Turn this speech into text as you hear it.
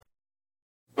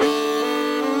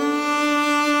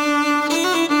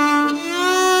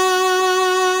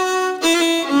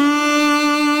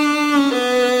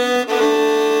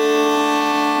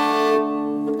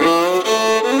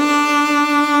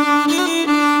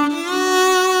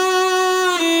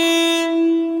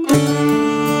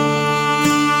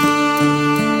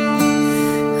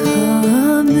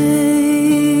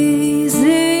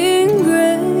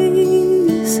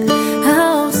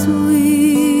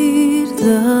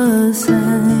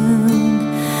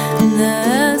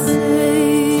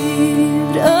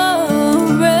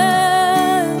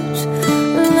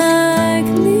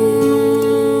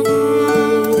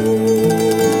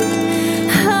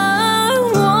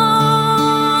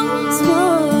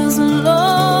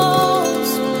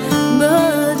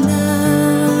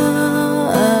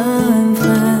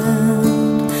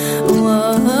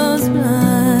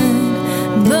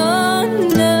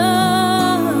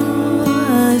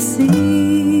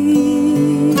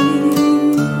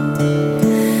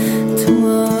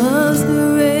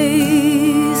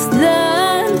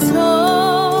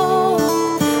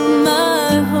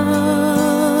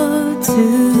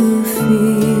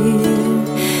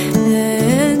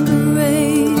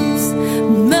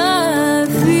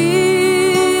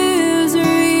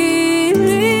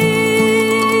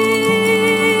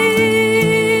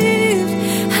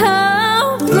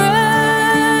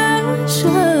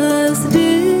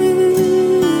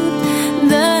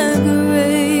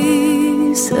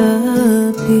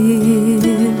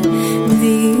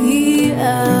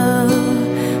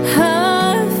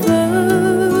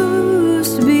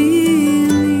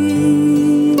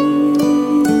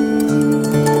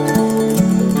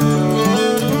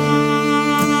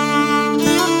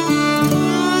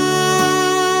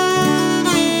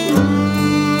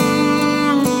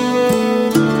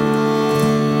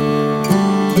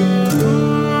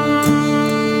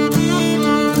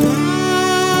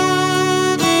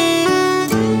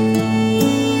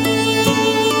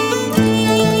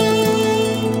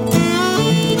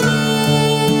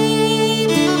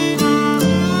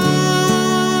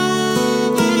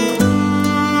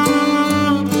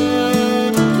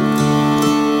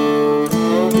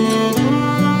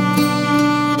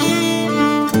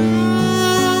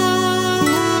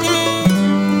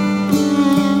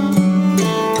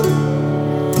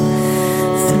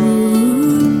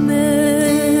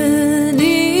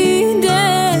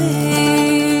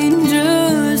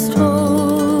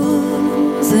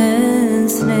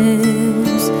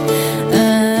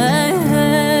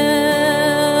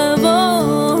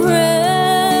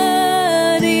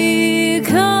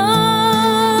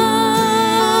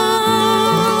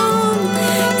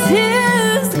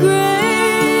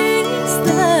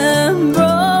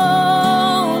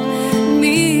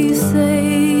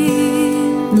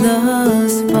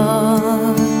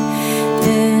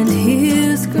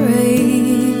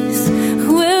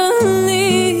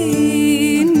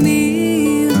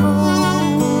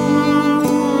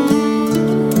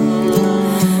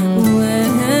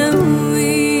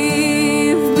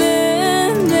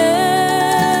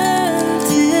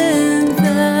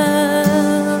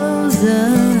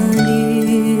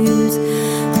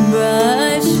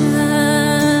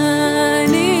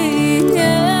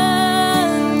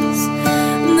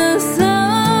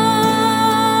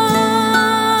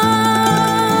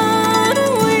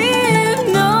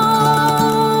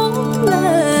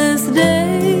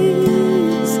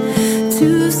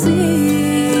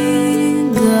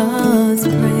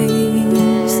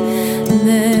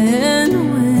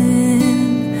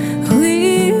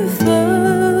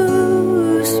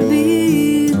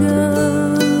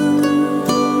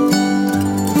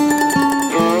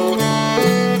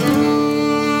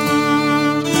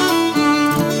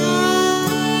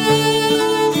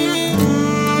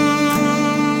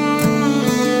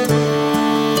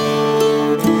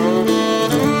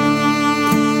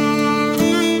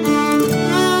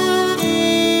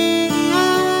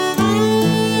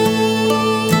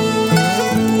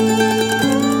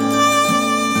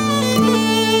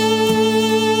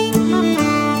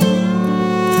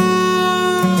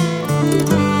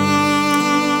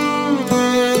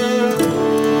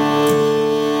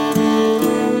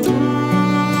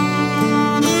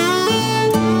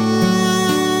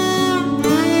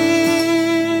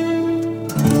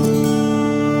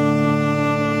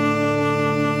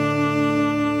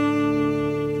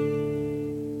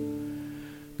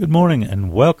Good morning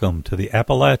and welcome to the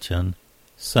Appalachian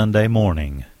Sunday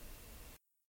Morning.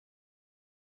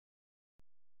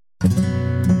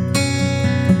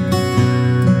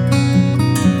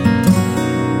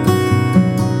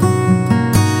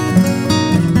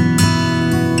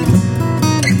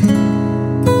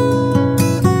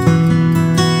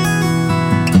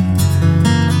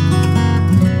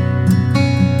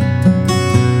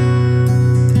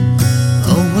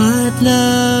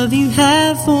 Love you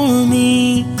have for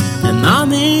me, and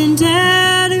mom and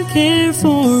dad who care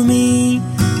for me,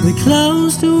 with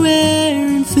clothes to wear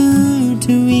and food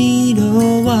to eat.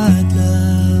 Oh, what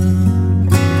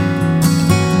love,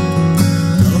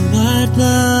 oh, what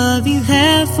love you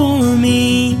have for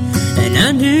me, an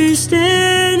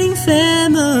understanding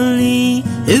family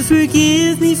who forgive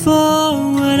Forgive me for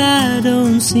what I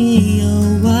don't see.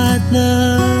 Oh, what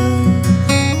love.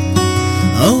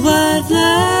 Oh, what love.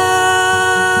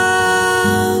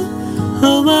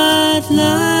 Oh, what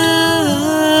love.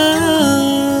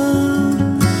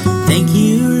 Thank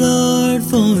you, Lord,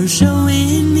 for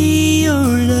showing me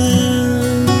your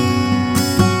love.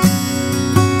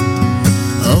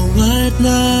 Oh, what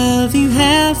love you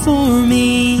have for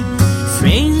me.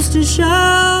 Friends to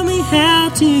show me how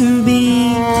to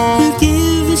be, who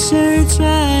give the shirts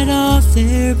right off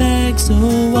their backs.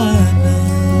 Oh, what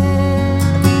love.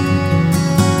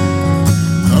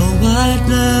 Oh, what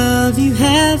love you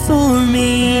have for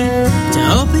me, to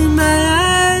open my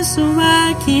eyes so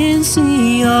I can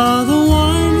see all the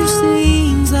wondrous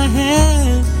things I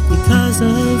have because of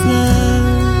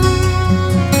love.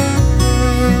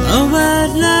 Oh, what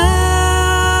love.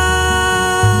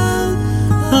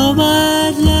 Oh,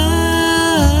 what love.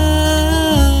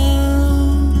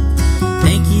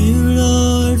 Thank you,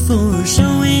 Lord, for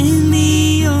showing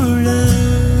me your love.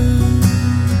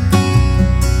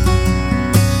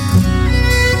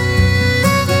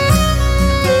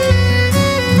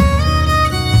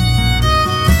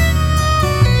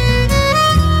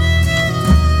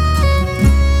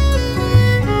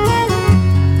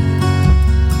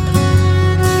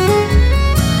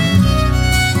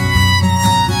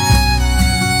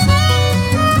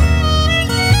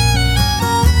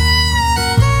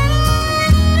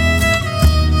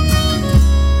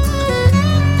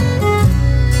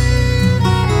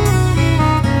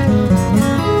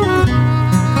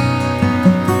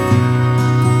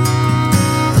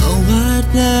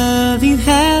 You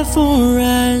have for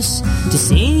us, to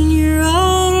send your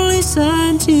only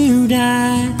Son to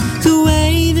die, the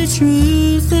way, the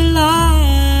truth, the life.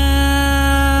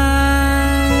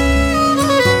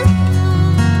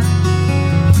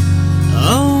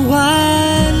 Oh,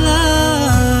 what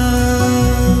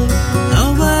love.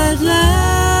 Oh, what love.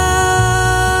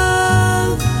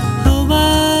 Oh,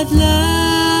 what love.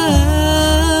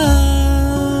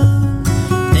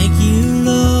 Thank you,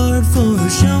 Lord, for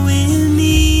showing me.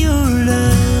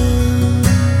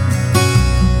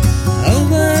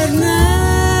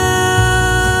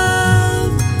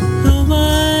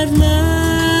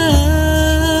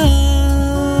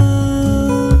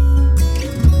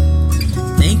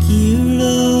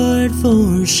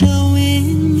 For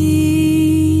showing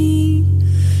me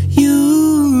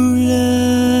your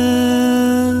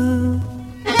love.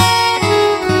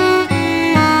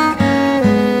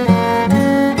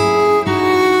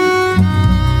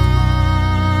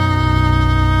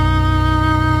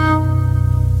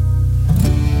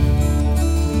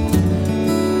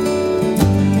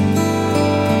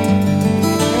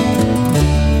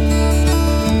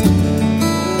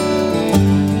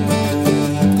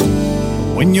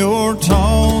 When you're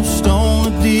tossed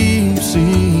on a deep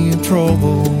sea of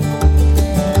trouble,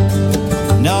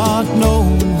 not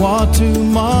knowing what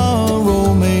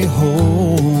tomorrow may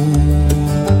hold,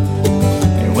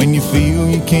 and when you feel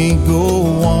you can't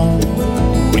go on,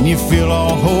 when you feel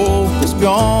all hope is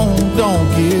gone, don't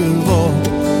give up,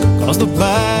 'cause the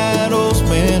battle's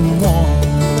been won.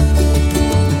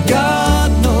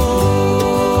 God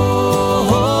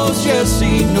knows, yes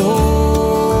He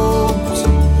knows,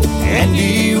 and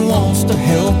He wants to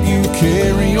help you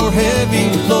carry your heavy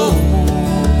load.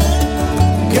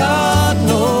 God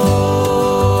knows,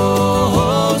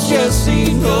 yes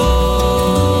He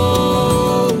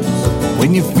knows.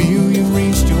 When you feel you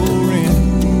reached your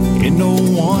end, and no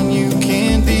one you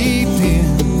can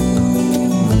depend,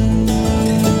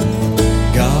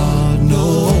 God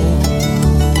knows.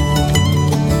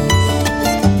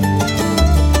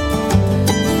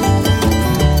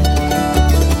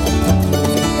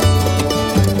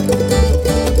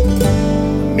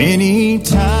 Many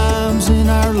times in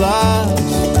our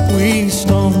lives we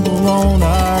stumble on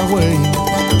our way,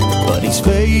 but He's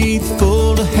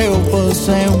faithful to help us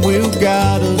and will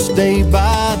guide us day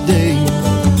by day.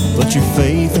 Put your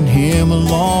faith in Him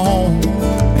alone,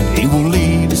 and He will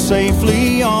lead us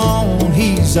safely on.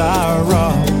 He's our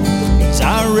rock, He's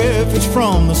our refuge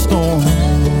from the storm.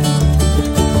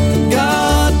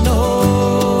 God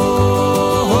knows,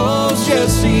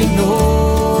 yes He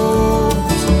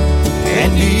knows,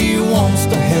 and He wants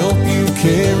to help you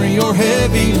carry your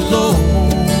heavy load.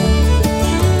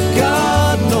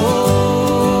 God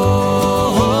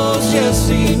knows, yes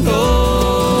He knows.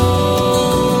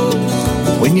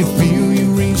 When you feel you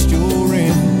reached your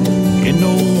end, and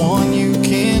no one you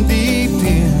can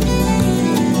depend,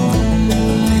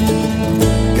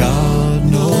 God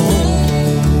knows.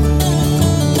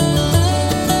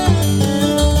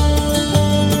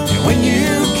 And when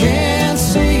you can't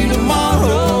see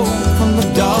tomorrow from the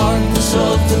dark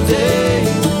today.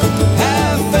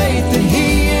 Have faith that He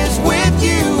is with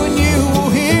you, and you will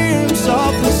hear Him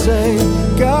softly say,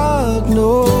 God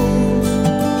knows,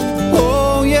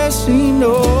 oh yes He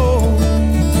knows,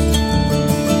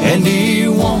 and He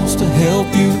wants to help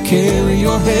you carry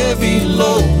your heavy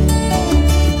load.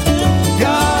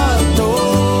 God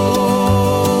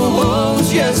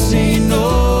knows, yes He knows,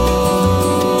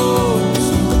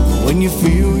 when you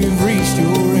feel you've reached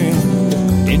your end,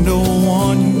 and no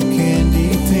one you can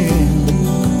depend.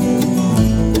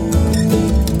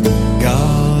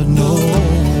 God knows,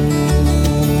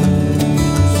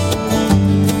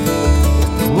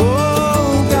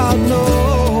 oh God knows.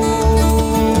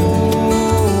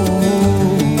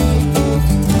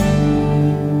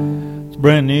 It's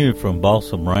brand new from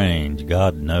Balsam Range,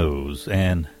 God Knows,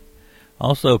 and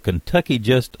also Kentucky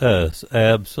Just Us.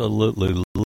 Absolutely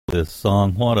love this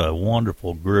song. What a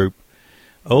wonderful group.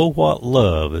 Oh What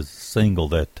Love is the single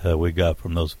that we got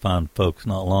from those fine folks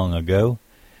not long ago.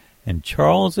 And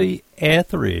Charlesie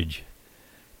Etheridge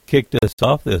kicked us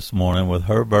off this morning with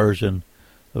her version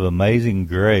of Amazing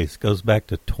Grace. Goes back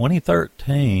to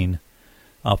 2013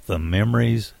 off the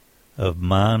Memories of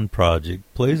Mine project.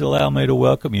 Please allow me to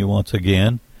welcome you once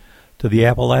again to the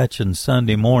Appalachian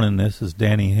Sunday morning. This is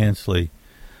Danny Hensley,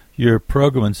 your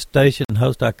program and station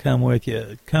host. I come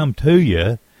to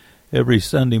you every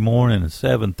Sunday morning at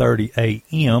 7:30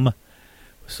 a.m.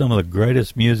 with some of the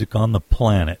greatest music on the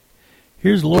planet.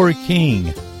 Here's Lori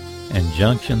King and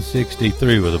Junction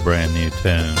 63 with a brand new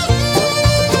tune.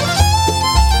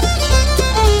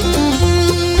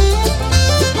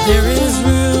 There is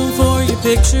room for your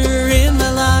picture in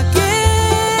my locket.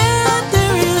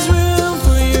 There is room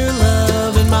for your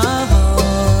love in my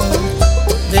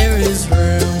heart. There is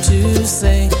room to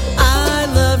say I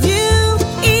love you,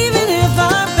 even if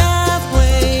our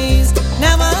pathways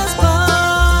now must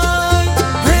part.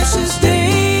 Precious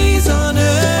days on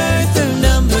earth are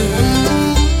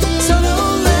numbered, so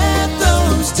don't let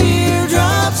those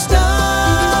teardrops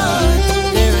start.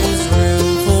 There is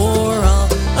room for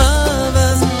all of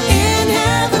us in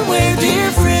heaven, where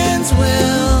dear friends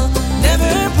will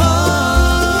never part.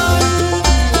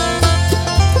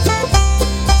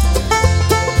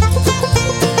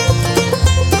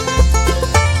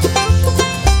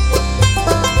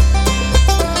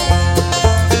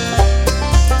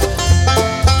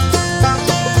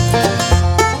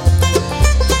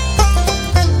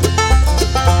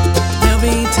 There'll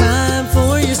be time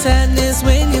for your sadness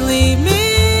when you leave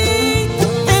me,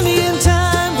 and in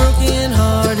time broken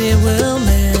heart it will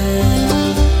mend.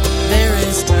 There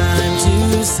is time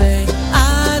to say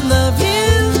I love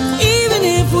you, even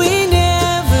if we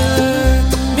never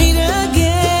meet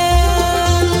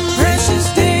again. Precious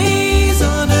days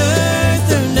on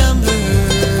earth are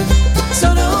numbered,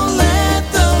 so don't let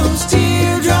those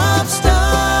teardrops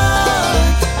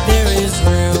start. There is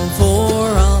room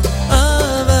for all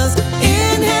of us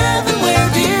in heaven, where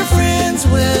dear friends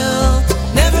will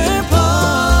never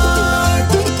part.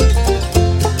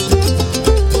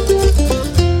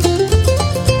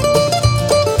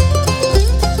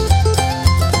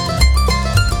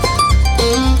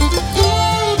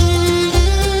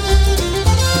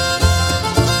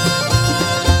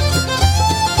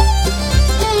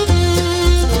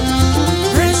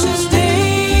 Precious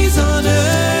days on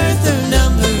earth are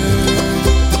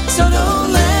numbered, so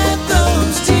don't let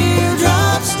those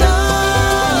teardrops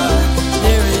start.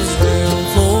 There is room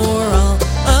for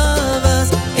all of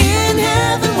us in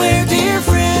heaven, where dear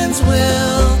friends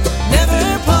will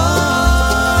never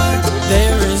part.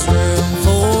 There is room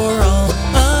for all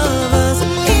of us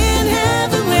in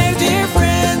heaven, where dear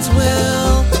friends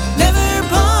will never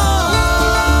part.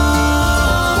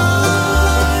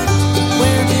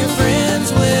 Where dear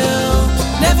friends will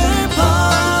never part.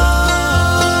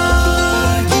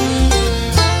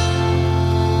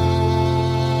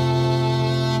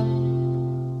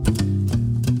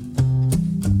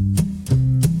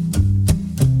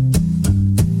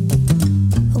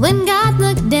 When God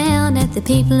looked down at the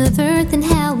people of earth and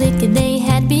how wicked they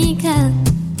had become,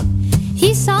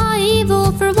 He saw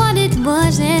evil for what it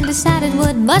was and decided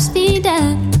what must be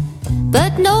done.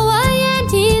 But Noah and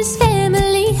his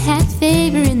family had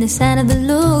favor in the sight of the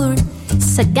Lord.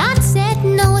 So God said,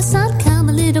 Noah, son, come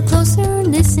a little closer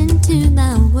and listen to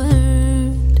my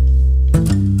word.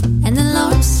 And the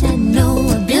Lord said,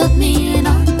 Noah, build me an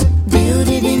ark, build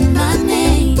it in my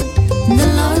name. And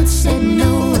the Lord said,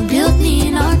 Noah, build me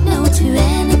an ark, no two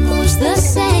animals the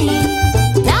same.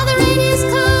 Now the rain is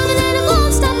coming and it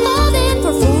won't stop falling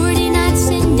for 40 nights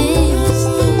and days.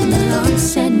 And the Lord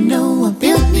said, Noah,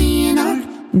 build me an ark,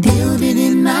 build it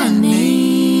in my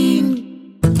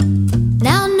name.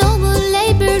 Now Noah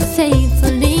labored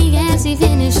faithfully we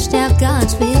finished out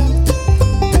God's will.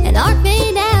 An ark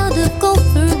made out of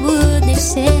gopher wood, they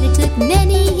said it took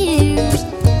many years,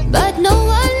 but no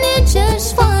one knew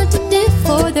just what to do,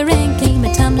 for the rain came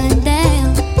a-tumbling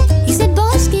down. He said,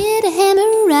 boys, get a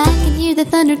hammer, I can hear the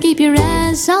thunder, keep your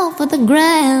eyes off of the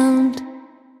ground.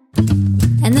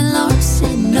 And the Lord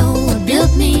said, Noah,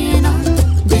 build me an ark,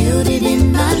 build it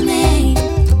in my name.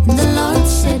 And the Lord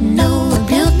said, Noah,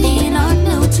 build me an ark,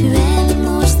 no two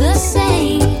animals the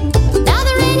same. Now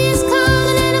the rain is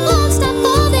coming and it won't stop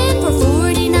falling for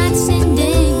 40 nights and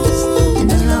days. And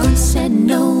the Lord said,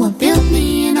 Noah, build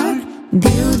me an ark,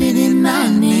 build it in my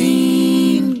name.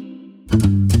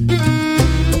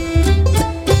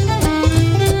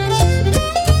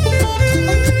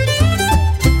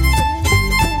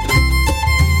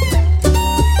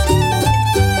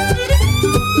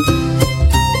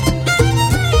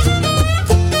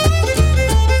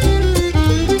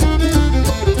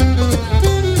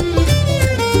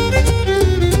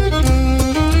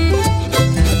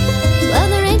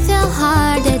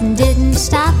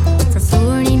 Stop for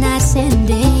 40 nights and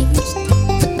days,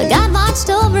 but God watched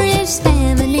over his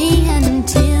family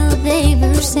until they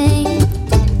were saved.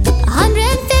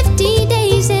 150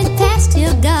 days had passed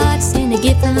till God sent a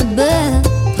gift from above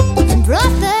and brought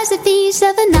us a piece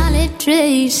of an olive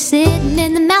tree sitting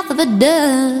in the mouth of a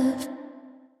dove.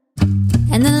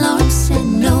 And the Lord said,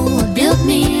 Noah, build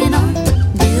me an ark,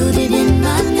 build it in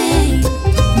my name.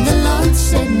 And the Lord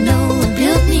said, Noah,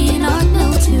 build me an ark,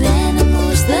 no two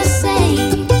animals the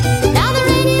same. Now the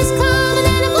rain is coming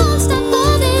and it won't stop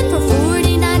falling for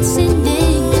 40 nights and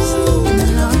days. And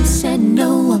the Lord said,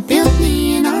 Noah, build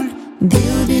me an ark,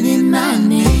 build it in my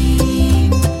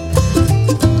name.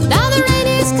 Now the rain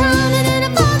is coming and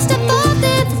it won't stop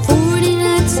falling for 40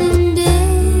 nights and days.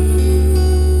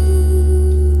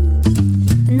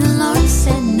 And the Lord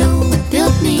said, Noah,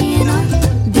 build me an ark,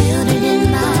 build it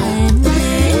in my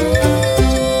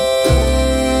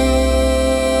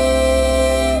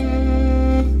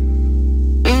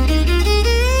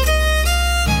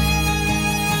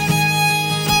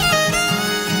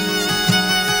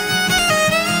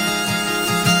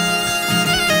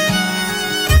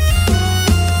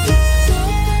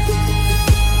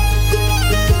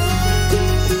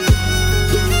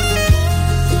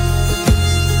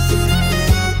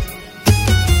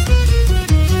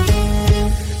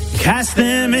Cast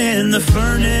them in the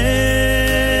furnace,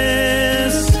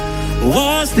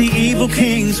 was the evil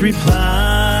king's reply.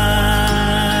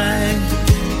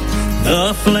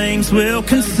 The flames will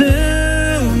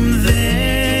consume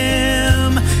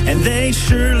them, and they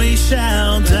surely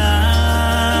shall die.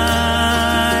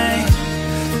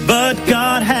 But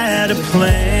God had a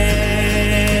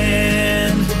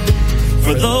plan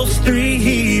for those 3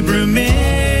 Hebrew men.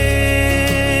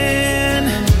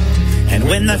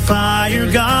 When that fire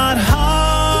got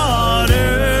hotter,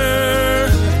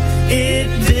 it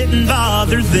didn't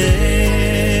bother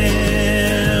them.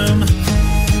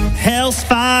 Hell's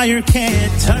fire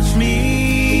can't touch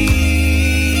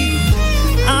me,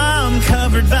 I'm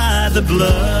covered by the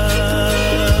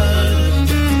blood.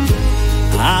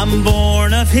 I'm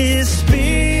born of his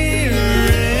spirit,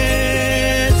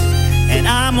 and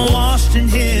I'm washed in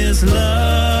his love.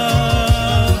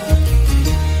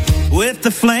 With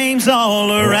the flames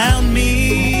all around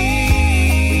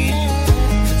me,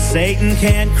 Satan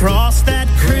can't cross that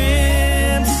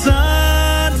crimson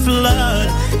flood.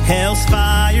 Hell's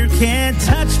fire can't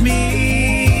touch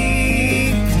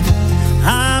me,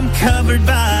 I'm covered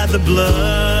by the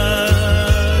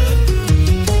blood.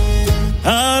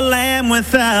 A lamb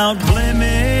without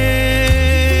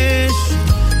blemish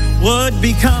would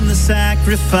become the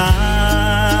sacrifice.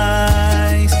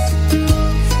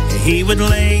 He would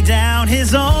lay down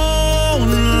his own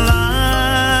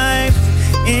life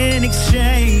in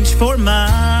exchange for mine.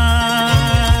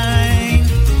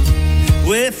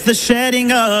 With the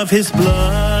shedding of his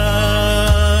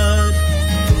blood,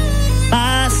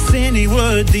 my sin he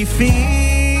would defeat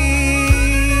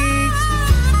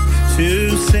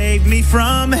to save me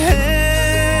from hell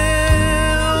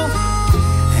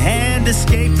and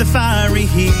escape the fiery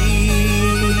heat.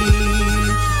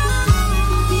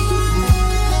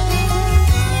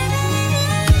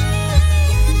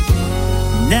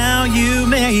 Now you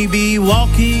may be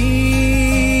walking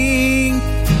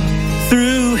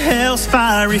through hell's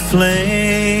fiery flames.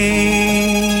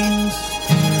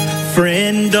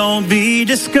 Friend, don't be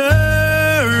discouraged.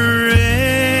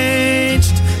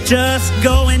 Just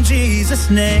go in Jesus'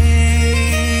 name.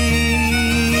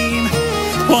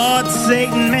 What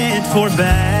Satan meant for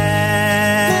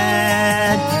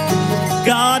bad,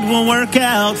 God will work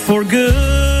out for good.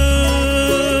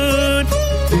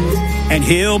 And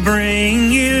He'll bring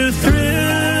you through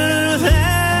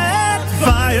that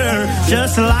fire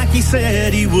just like he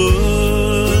said he would.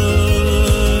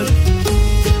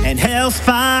 And hell's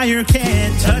fire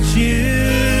can't touch you.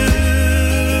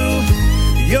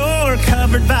 You're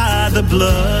covered by the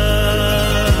blood.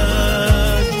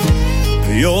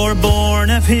 You're born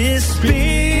of his spirit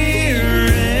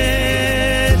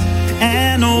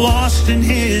and washed in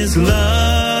his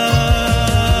love.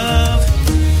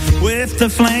 With the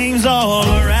flames all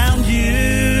around you,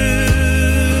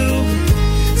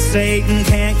 Satan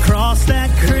can't cross that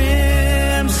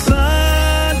crimson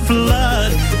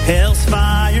flood. Hell's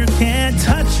fire can't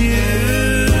touch you.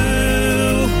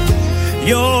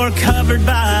 You're covered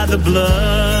by the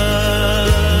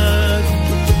blood.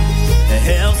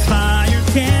 Hell's fire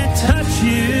can't touch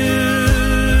you.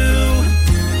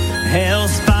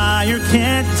 Hell's fire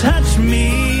can't touch me.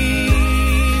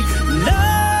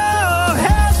 No,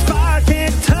 hell's fire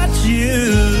can't touch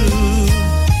you.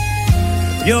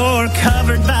 You're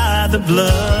covered by the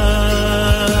blood.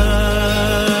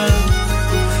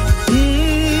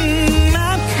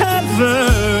 I'm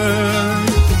covered.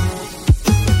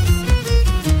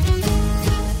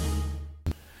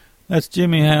 That's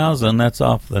Jimmy Howes, and that's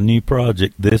off the new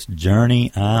project, This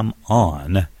Journey I'm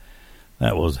On.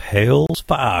 That was Hell's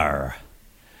Fire.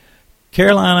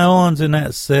 Caroline Owens in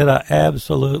that set. I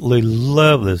absolutely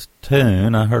love this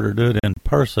tune. I heard her do it in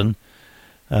person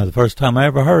the first time I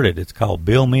ever heard it. It's called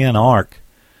Build Me an Ark.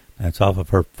 That's off of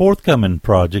her forthcoming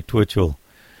project, which will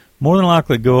more than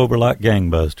likely go over like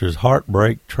gangbusters,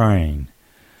 Heartbreak Train.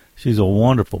 She's a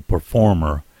wonderful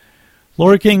performer.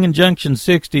 Lori King and Junction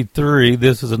 63,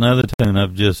 this is another tune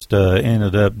I've just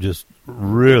ended up just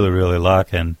really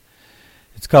liking.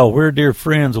 It's called We're Dear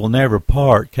Friends Will Never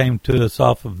Part. Came to us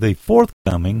off of the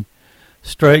forthcoming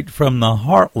Straight from the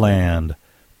Heartland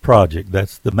project.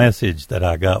 That's the message that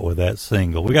I got with that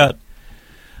single. We got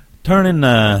Turning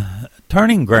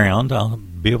Ground. I'll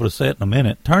be able to say it in a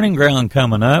minute. Turning Ground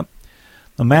coming up.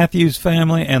 The Matthews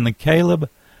Family and the Caleb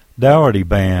Dougherty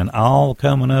Band all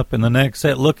coming up in the next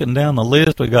set. Looking down the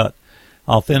list, we got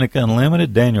Authentic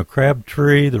Unlimited, Daniel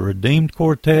Crabtree, the Redeemed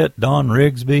Quartet, Don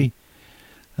Rigsby,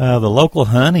 the local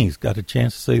Honeys. Got a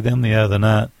chance to see them the other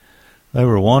night. They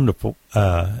were wonderful.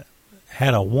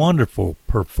 Had a wonderful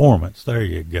performance. There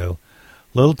you go.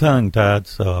 A little tongue-tied,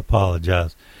 so I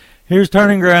apologize. Here's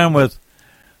Turning Ground with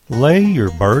Lay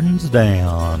Your Burdens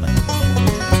Down.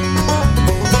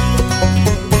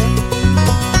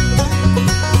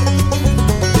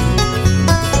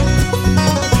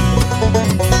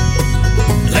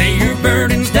 Lay your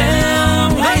burdens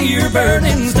down, lay your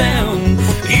burdens down.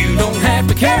 You don't have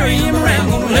to carry him around,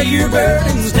 gonna lay your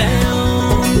burdens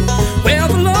down. Well,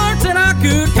 the Lord said I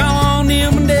could call on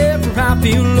him whenever I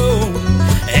feel low.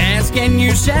 Ask and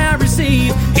you shall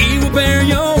receive, he will bear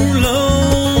your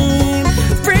load.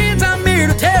 Friends, I'm here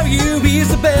to tell you he's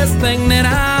the best thing that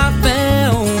I've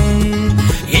found.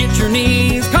 Hit your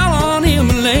knees, call on him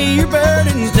and lay your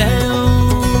burdens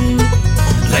down.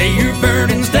 Lay your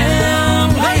burdens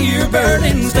down, lay your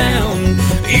burdens down.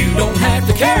 You don't have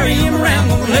to carry him around,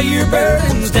 gonna lay your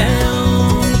burdens down.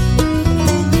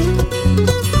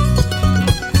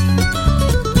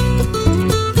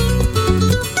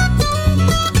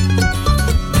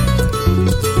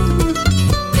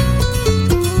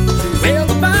 Well,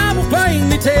 the Bible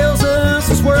plainly tells us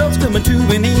this world's coming to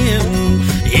an end.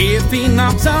 If he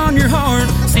knocks on your heart,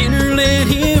 sinner, let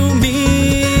him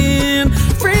in.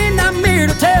 Friend, I'm here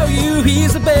to tell you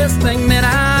he's the best thing that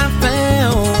I've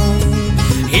found.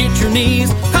 Hit your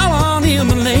knees, call on him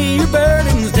and lay your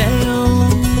burdens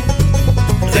down.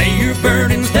 Lay your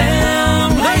burdens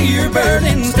down, lay your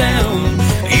burdens down.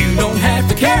 You don't have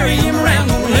to carry him around,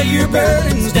 gonna lay your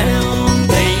burdens down.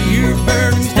 Lay your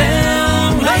burdens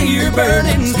down, lay your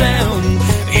burdens down.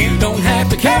 You don't have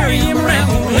to carry him around,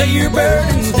 gonna lay your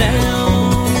burdens down.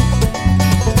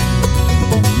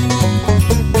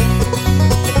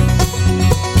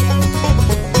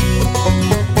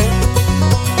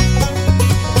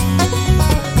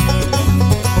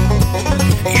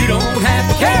 You don't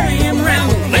have to carry him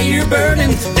around, gonna lay your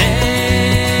burdens down.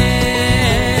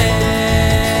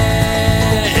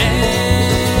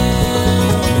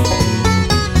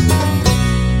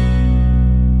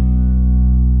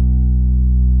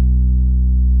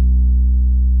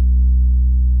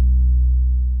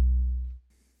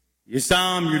 Yes,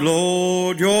 I'm your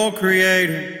Lord, your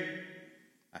Creator.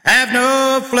 I have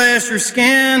no flesh or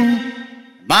skin.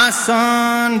 My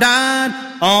Son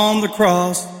died on the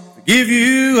cross to forgive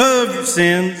you of your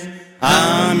sins.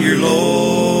 I'm your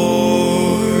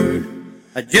Lord.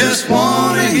 I just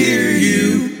want to hear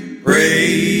you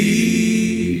pray.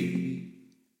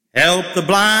 Help the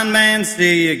blind man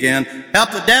see again.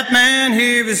 Help the deaf man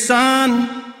hear his son.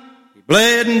 He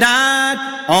bled and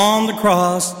died on the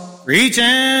cross for each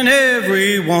and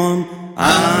every one.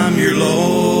 I'm your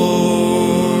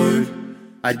Lord.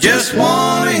 I just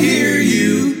want to hear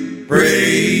you pray.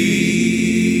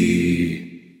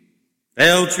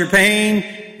 Felt your pain,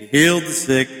 you healed the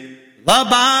sick, loved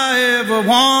by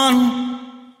everyone.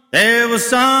 There was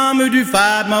some who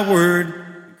defied my word,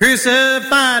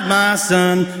 crucified my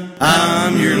son.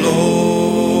 I'm your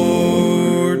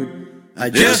Lord. I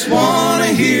just want to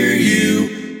hear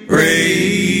you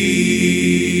pray.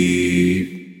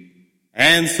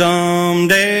 And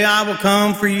someday I will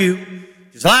come for you,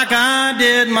 just like I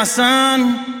did my son.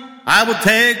 I will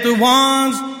take the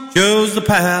ones who chose the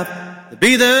path to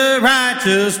be the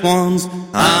righteous ones.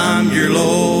 I'm your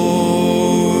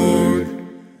Lord.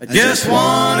 I just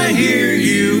want to hear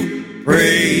you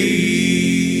pray.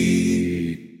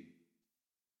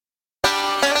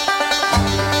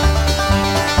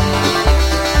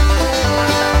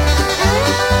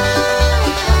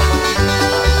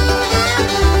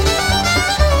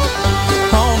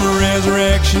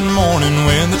 Morning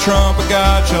when the trump of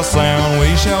God shall sound,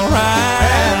 we shall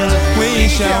rise, we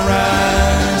shall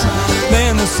rise.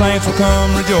 Then the saints will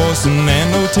come rejoicing,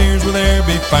 and no tears will there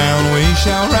be found. We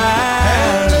shall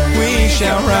rise, we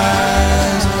shall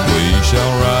rise, we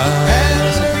shall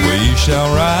rise, we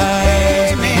shall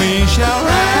rise, we shall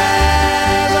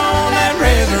rise. On that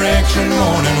resurrection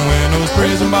morning when those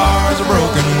prison bars are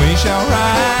broken, we shall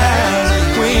rise,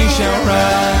 we shall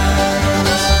rise.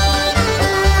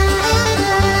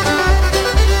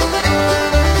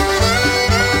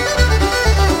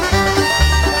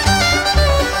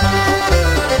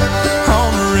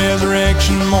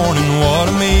 Morning, what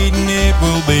a meeting it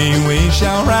will be. We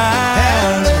shall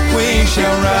rise, we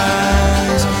shall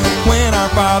rise. When our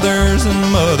fathers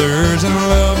and mothers and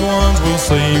loved ones will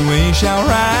see, we shall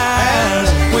rise,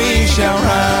 we shall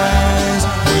rise,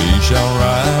 we shall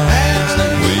rise,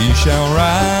 we shall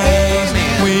rise,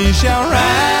 we shall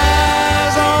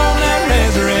rise. On that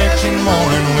resurrection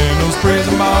morning when those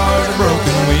prison bars are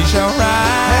broken, we shall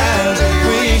rise,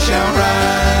 we shall rise.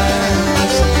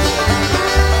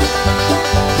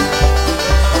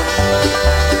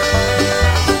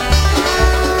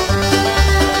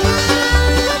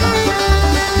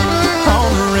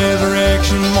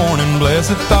 Morning,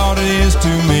 blessed thought it is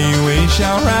to me. We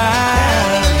shall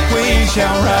rise, we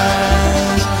shall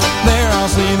rise. There I'll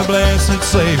see the blessed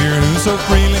Savior who so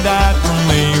freely died for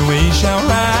me. We shall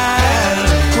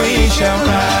rise, we shall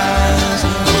rise,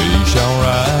 we shall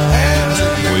rise,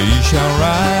 we shall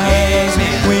rise,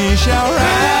 we shall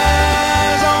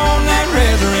rise. On that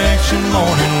resurrection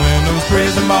morning when those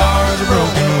prison bars are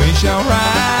broken, we shall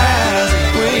rise,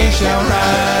 we shall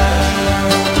rise.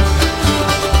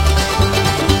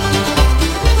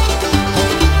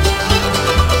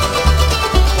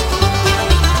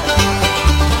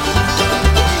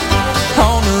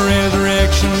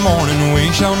 Morning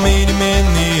we shall meet him in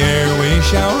the air. We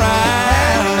shall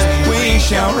rise, we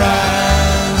shall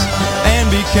rise, and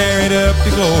be carried up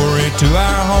to glory to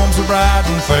our homes so bright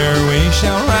and fair. We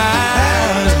shall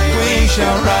rise, we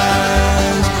shall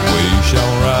rise, we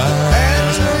shall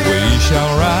rise, we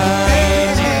shall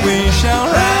rise, we shall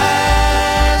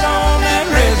rise. On that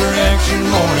resurrection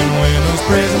morning when those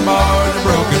prison bars are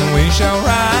broken, we shall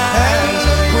rise,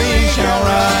 we shall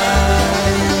rise.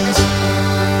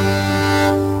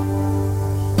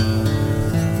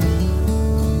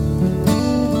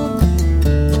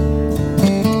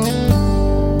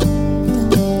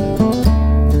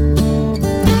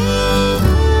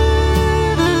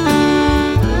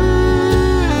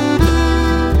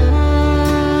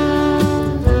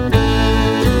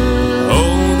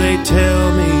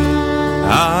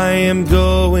 I'm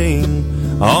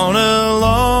going on a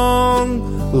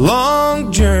long,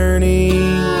 long journey,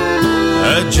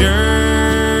 a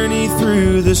journey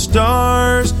through the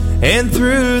stars and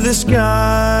through the skies.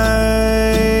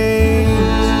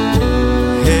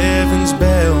 Heaven's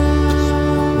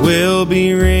bells will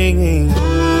be ringing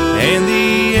and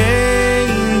the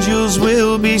angels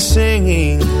will be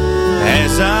singing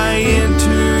as I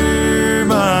enter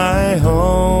my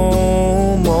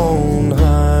home on high.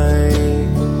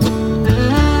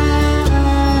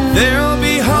 There'll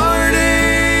be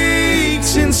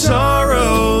heartaches and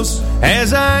sorrows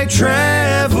as I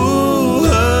travel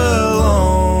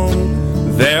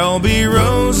along. There'll be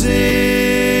roses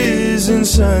and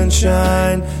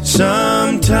sunshine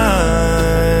sometime.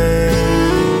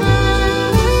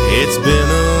 It's been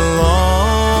a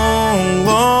long,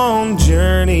 long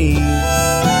journey,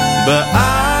 but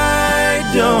I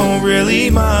don't really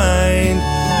mind,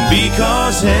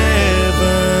 because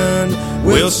heaven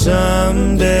will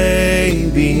someday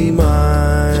be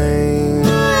mine.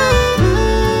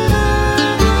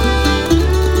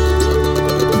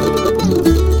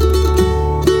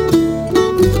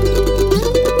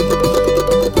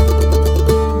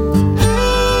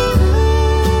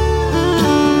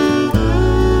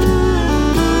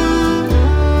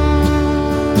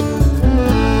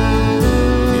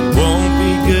 It won't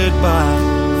be goodbye,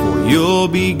 for you'll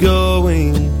be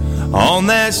going on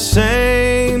that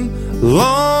same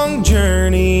long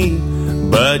journey,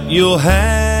 but you'll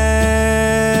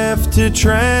have to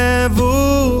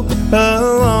travel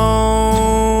alone.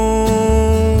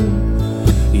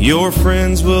 Your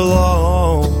friends will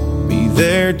all be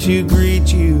there to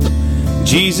greet you.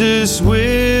 Jesus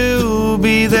will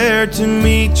be there to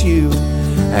meet you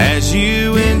as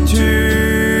you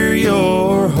enter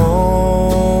your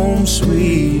home,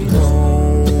 sweet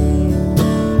home.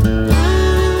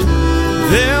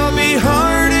 There'll be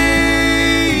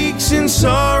heartaches and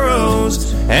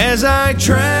sorrows as I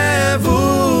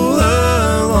travel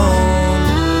along.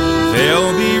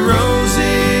 There'll be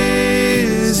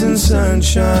roses and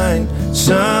sunshine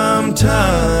sometime.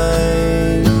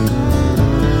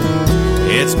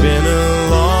 It's been a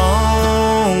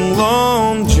long,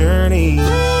 long journey,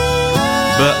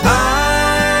 but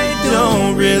I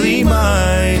don't really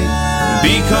mind,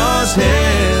 because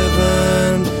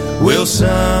heaven will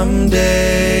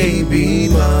someday be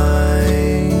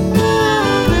mine.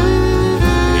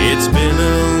 It's been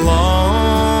a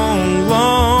long,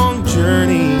 long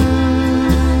journey,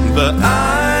 but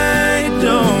I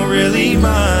don't really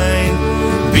mind,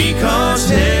 because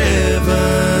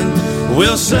heaven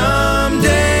will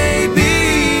someday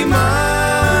be mine.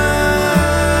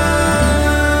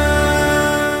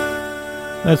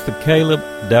 That's the Caleb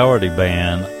Dougherty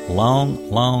Band. Long,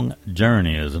 Long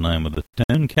Journey is the name of the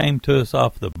tune. Came to us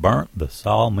off the Burnt the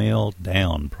Sawmill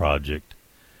Down project.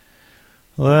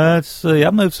 Let's see, I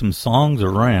moved some songs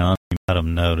around, you might have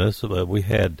noticed, but we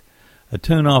had a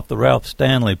tune off the Ralph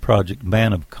Stanley project,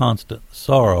 Band of Constant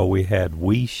Sorrow. We had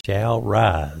We Shall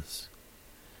Rise.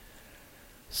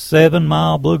 7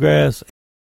 Mile Bluegrass,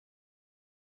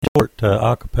 short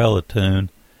a cappella tune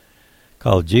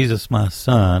called Jesus My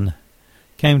Son.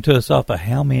 Came to us off of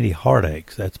How Many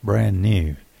Heartaches. That's brand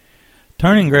new.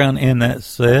 Turning Ground in that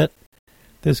set.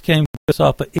 This came to us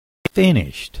off of It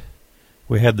Finished.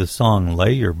 We had the song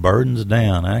Lay Your Burdens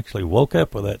Down. I actually woke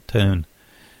up with that tune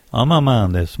on my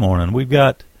mind this morning. We've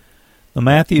got the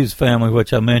Matthews Family,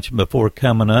 which I mentioned before,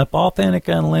 coming up. Authentic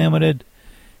Unlimited.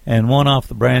 And one off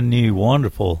the brand new,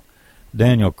 wonderful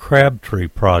Daniel Crabtree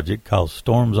project called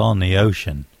Storms on the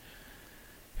Ocean.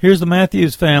 Here's the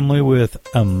Matthews Family with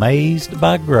Amazed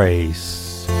by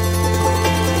Grace.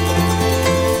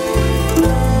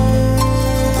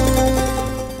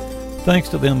 Thanks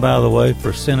to them, by the way,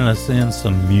 for sending us in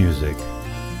some music.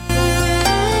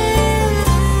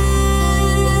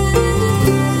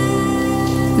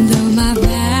 Though my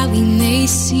valley may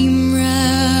seem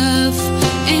rough,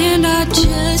 and I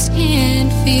just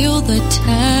can't feel the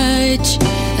touch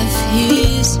of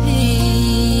His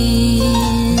hand,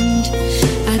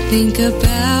 I think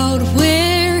about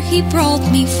where He brought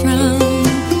me from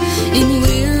and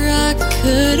where I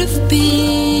could have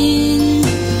been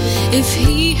if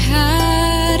He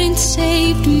hadn't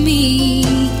saved me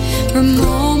from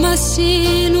all my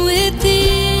sin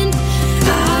within.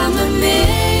 I'm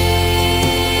amazed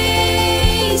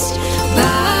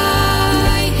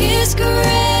by His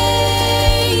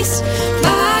grace,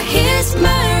 by His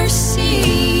mercy.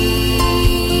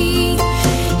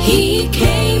 He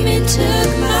came and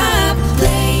took my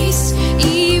place,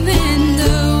 even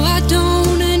though I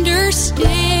don't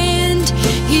understand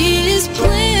His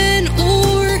plan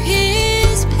or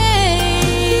His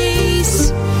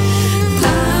pace.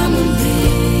 I'm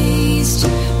amazed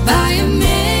by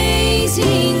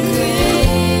amazing grace.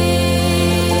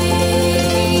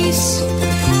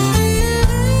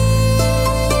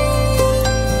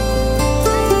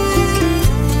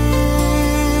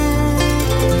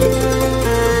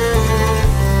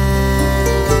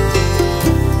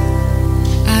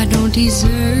 I don't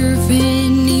deserve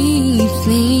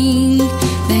anything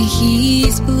that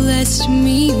He's blessed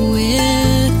me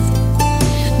with,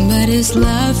 but His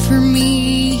love for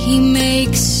me He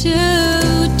makes so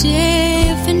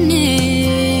definite.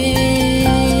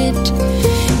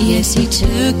 Yes, He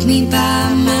took me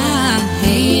by my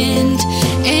hand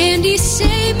and He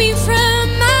saved me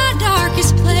from my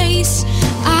darkest place.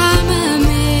 I'm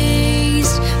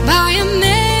amazed by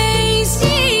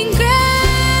amazing grace.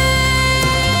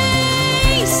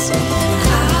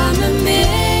 I'm amazed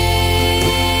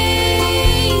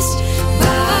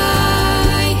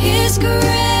by His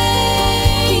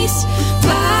grace,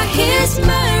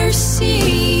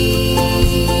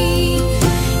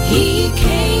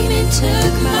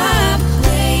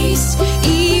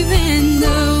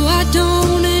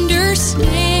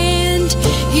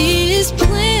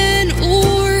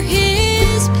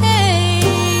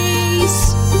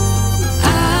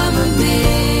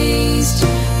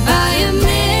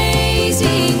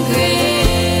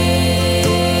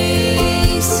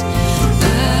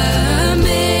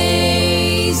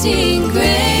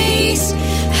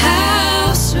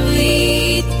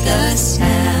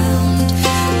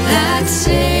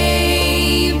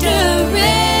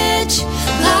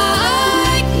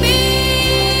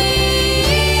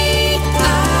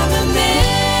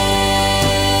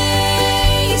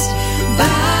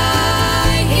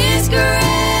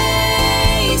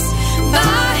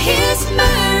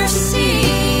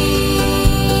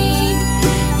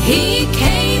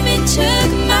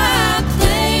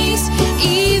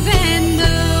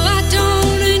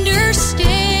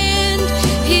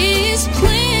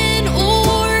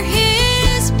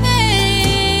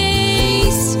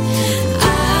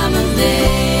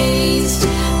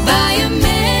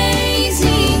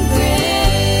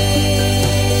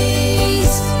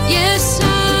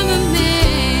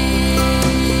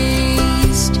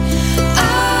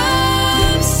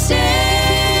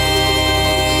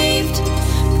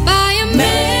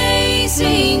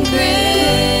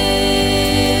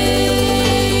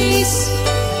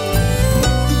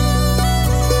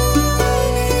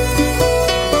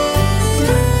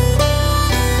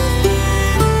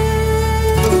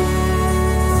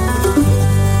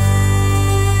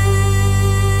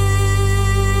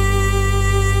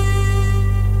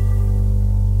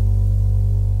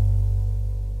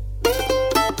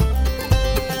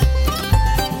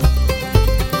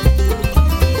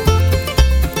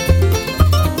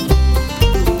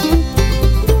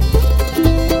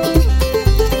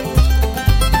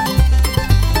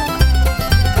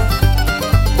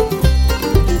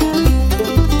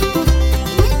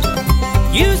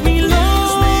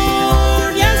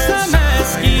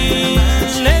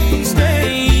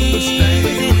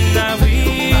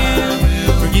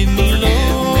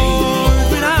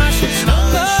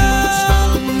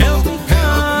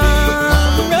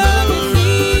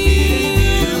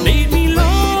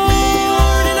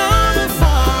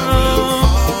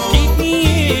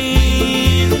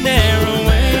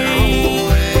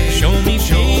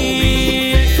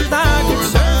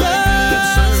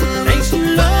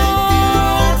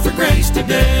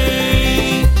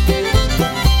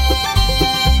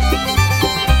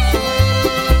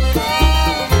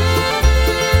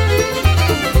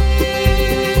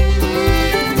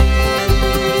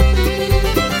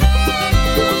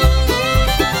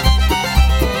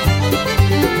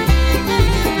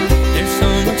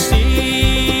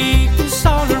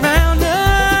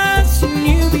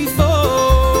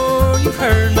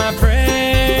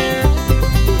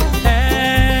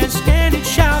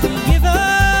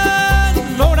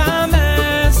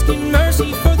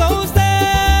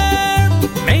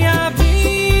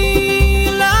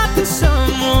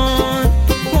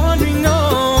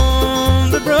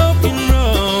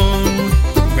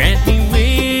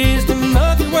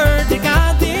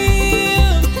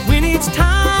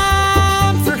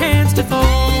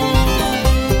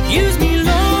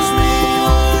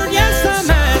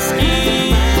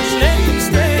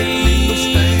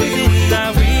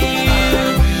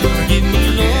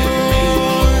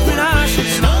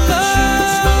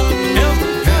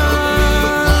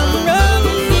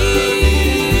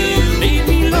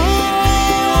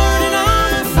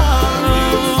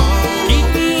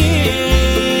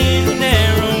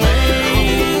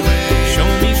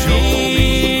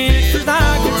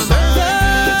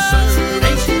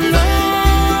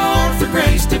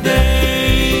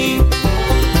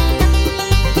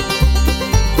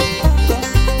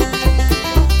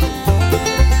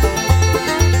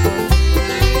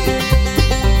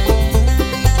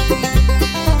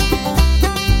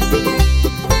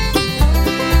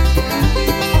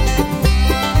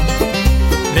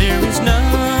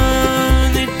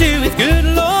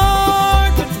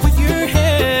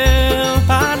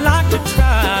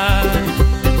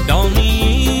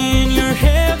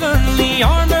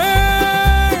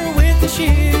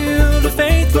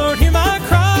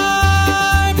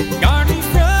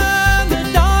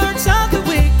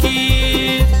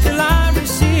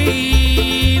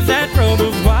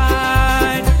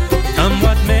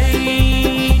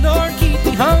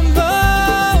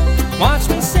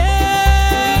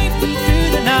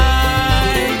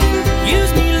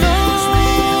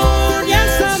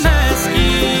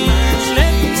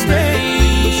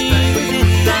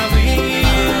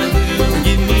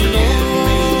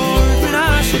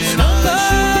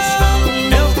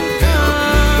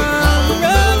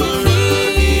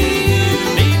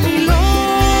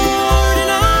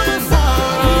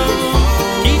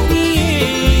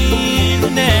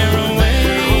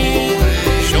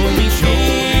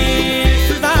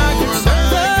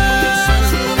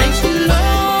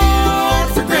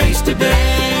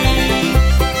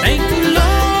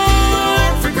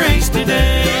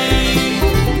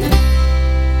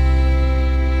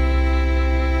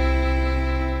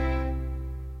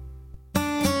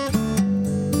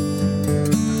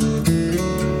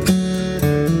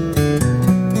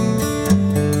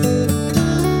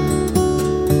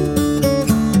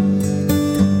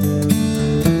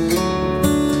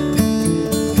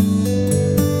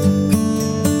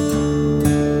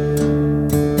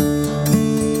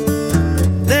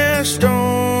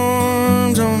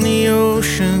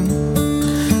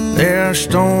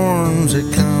 storms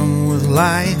that come with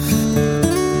life.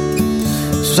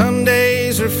 Some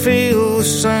days are filled with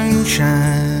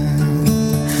sunshine.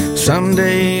 Some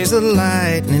days the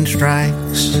lightning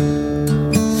strikes.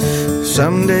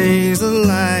 Some days the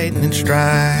lightning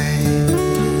strikes.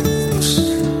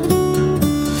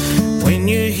 When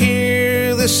you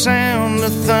hear the sound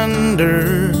of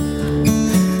thunder,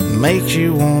 makes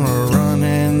you wanna run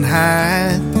and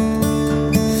hide.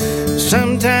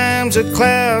 Sometimes the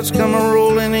clouds come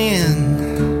rolling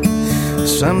in,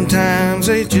 sometimes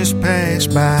they just pass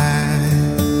by.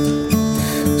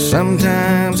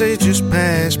 Sometimes they just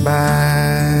pass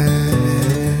by.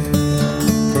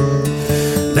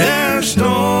 There are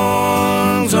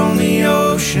storms on the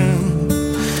ocean,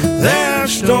 there are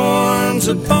storms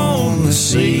upon the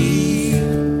sea.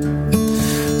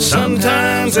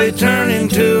 Sometimes they turn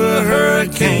into a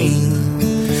hurricane.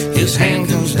 His hand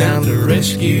comes down to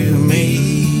rescue me.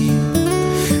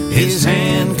 His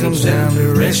hand comes down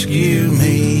to rescue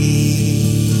me.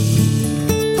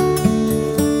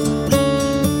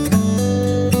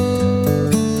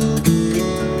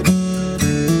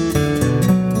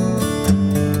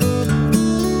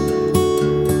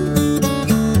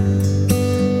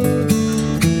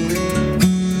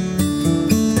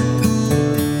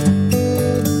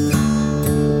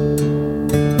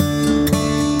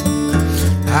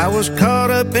 I was caught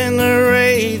up in the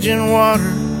raging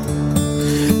water,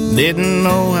 didn't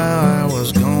know how I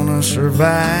was gonna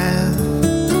survive.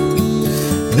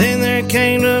 Then there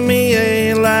came to me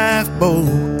a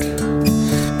lifeboat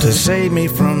to save me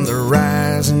from the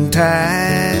rising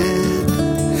tide,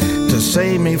 to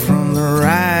save me from the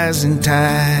rising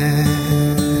tide.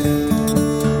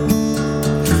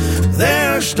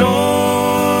 There are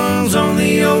storms on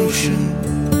the ocean,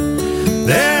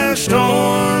 there are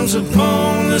storms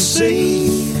upon the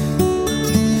sea.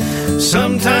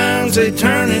 Sometimes they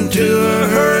turn into a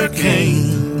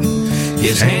hurricane.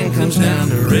 His hand comes down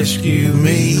to rescue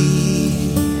me.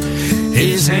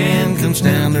 His hand comes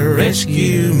down to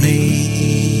rescue me.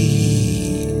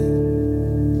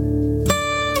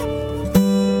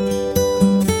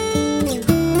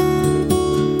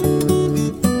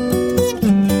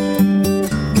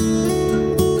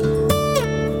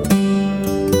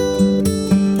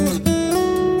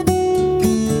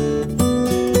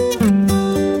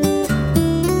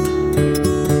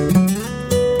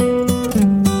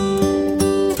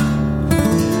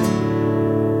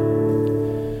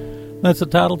 That's the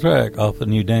title track off the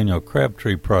new Daniel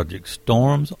Crabtree project,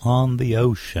 Storms on the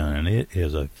Ocean. It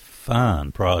is a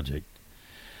fine project.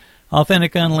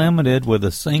 Authentic Unlimited with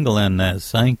a single in that,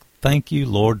 Thank You,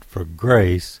 Lord, for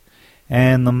Grace.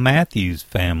 And the Matthews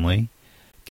family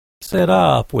set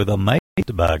off with Amazed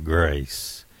by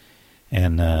Grace.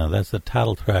 And that's the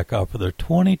title track off of their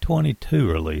 2022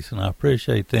 release. And I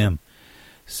appreciate them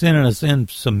sending us in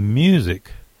some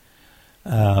music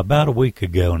about a week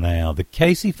ago now. The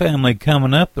Casey family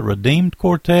coming up, the Redeemed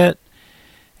Quartet,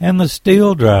 and the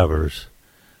Steel Drivers,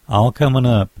 all coming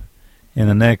up in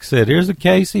the next set. Here's the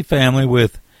Casey family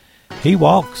with He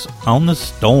Walks on the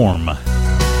Storm.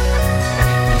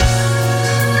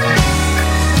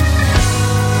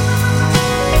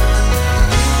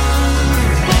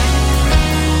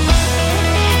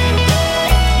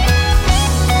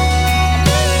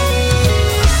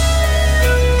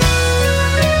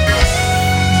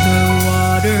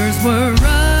 Were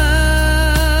rough,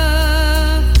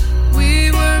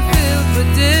 we were filled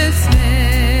with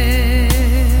despair,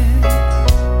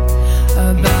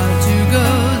 about to go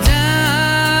down.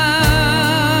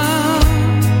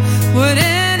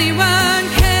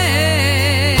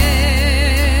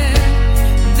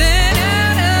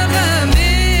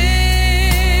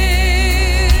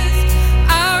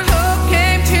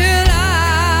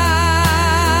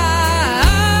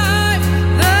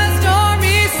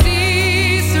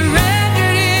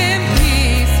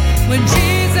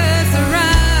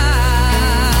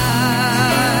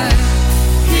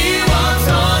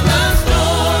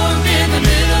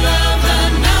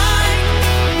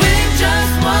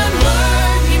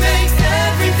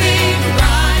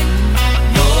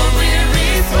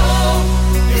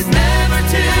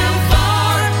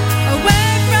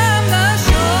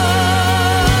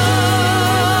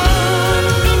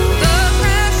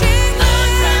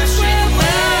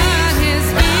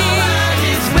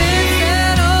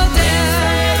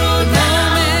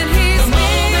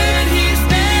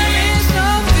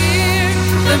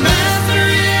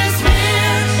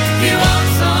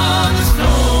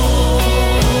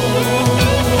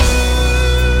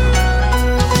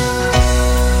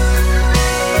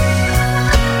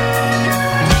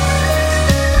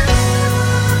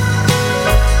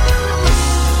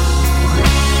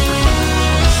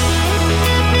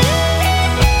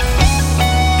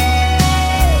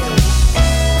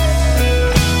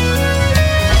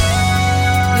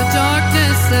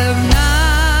 of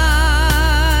night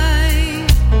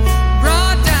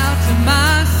brought down to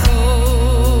my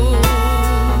soul.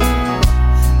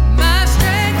 My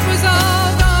strength was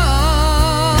all gone.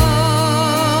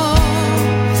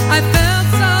 I felt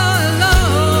so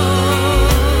alone.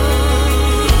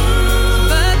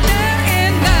 But there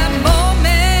in that moment,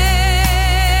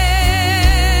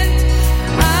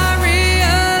 I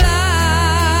realized,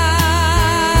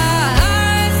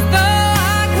 though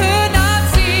I could not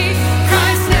see,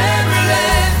 Christ never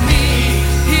left me.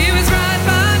 He was right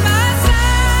by my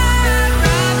side,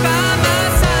 right by my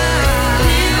side.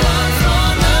 He walks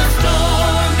on the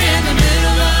storm in the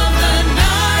middle of the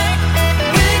night.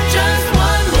 With just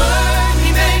one word, he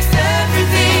makes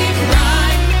everything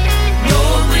right.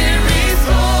 Your weary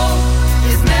soul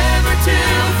is never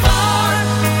too far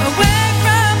away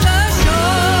from the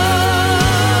shore.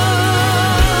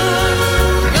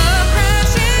 The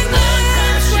crashing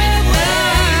waves will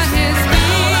at his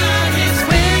feet. His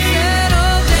winds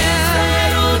settle down.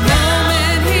 The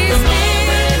moment he's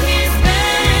near,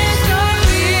 there is no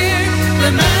fear.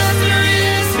 The master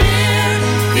is here.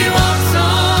 He walks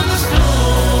on the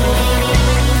storm.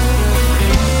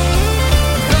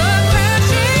 The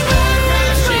crashing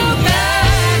waves will at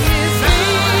his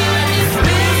feet. His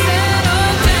winds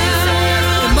settle down.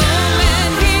 The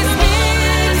moment he's near,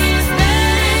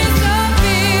 there is no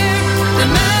fear. The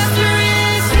master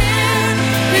is here.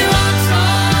 He walks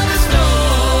on the storm.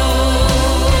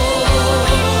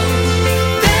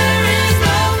 There is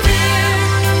no fear.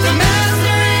 The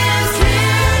master is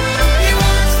here. He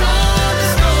walks on the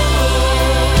storm.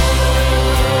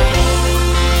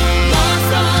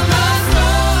 Walks on the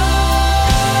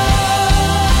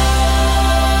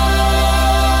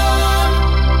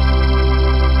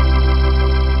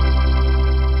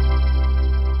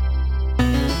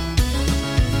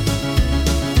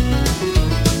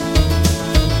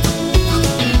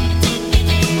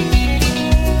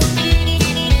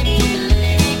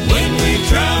When we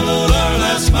traveled our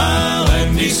last mile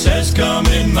and he says, come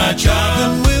in, my child,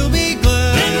 then we'll be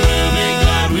glad. Then we'll be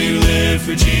glad we live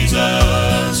for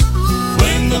Jesus.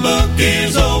 When the book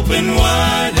is open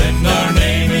wide and our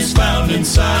name is found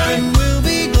inside, then we'll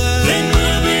be glad. Then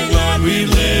we'll be glad we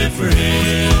live for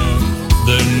him.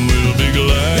 Then we'll be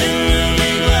glad. Then we'll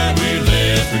be glad we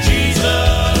live for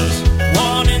Jesus.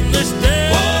 One in this day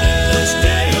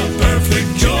of perfect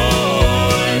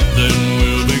joy. Then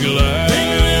we'll be glad. Then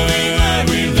we'll be glad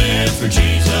we live for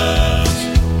Jesus.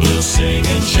 We'll sing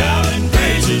and shout and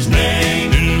praise his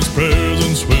name. In his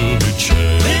presence we'll be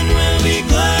changed. Then we'll be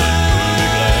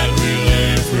glad we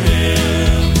live for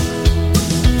him.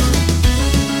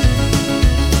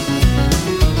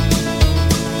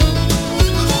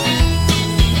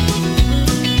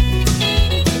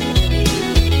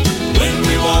 When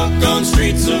we walk on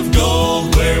streets of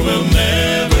gold where we'll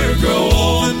never grow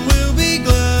old, then we'll be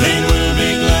glad. Then we'll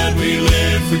be glad we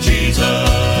live for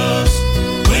Jesus.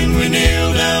 When we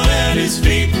kneel down at his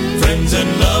feet, friends and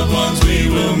loved ones we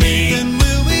will meet, then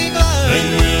we'll be glad. Then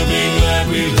we'll be glad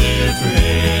we live for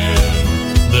him.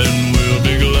 Then we'll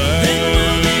be glad. Then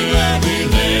we'll be glad we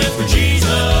live for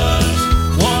Jesus.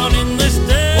 One in this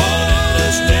day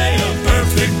of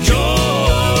perfect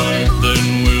joy. Then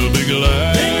we'll be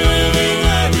glad. Then we'll be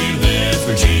glad we live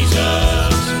for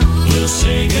Jesus. We'll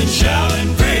sing and shout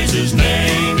and praise his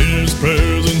name. In his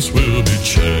presence we'll be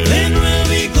changed. Then we'll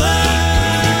be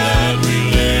glad we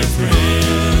live for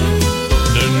him.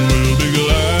 Then we'll be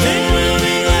glad. Then we'll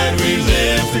be glad we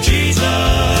live for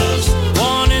Jesus.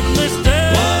 One in this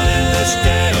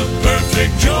day of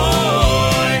perfect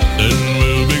joy. Then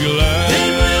we'll be glad. Then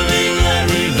we'll be glad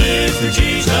we live for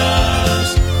Jesus.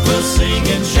 We'll sing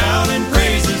and shout and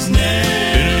praise his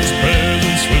name. In his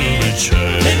presence we'll be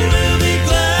changed. Then we'll be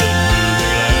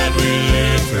glad we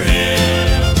live for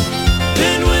him.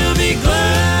 Then we'll be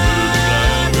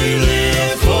glad we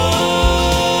live for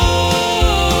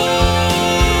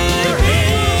him.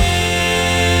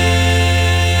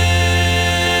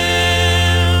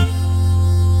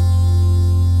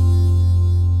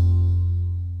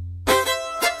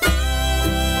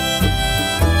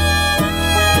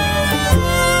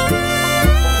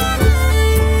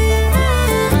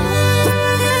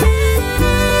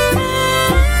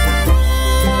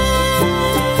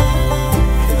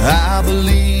 I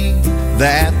believe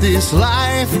that this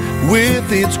life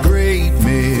with its great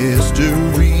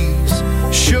mysteries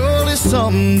surely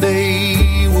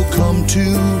someday will come to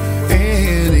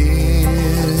an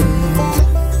end.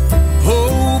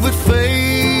 Oh, but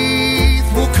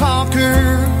faith will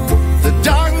conquer the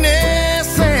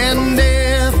darkness and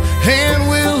death and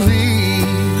will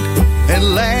lead at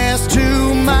last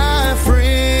to my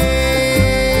friend.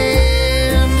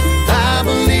 I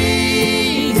believe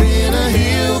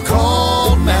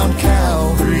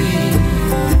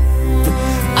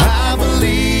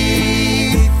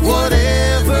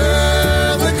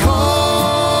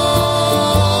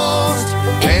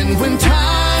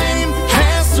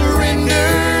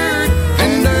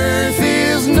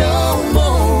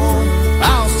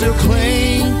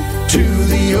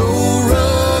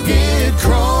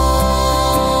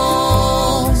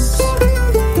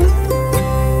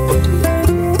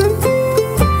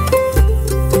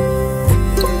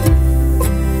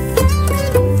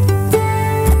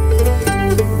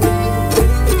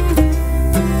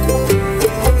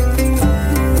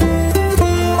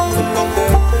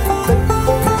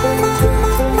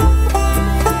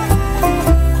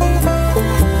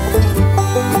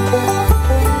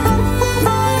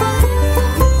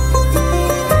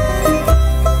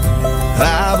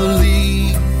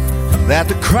that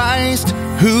the Christ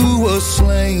who was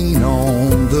slain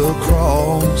on the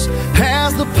cross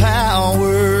has the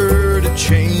power to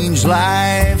change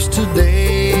lives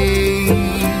today.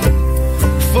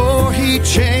 For he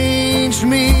changed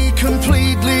me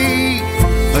completely.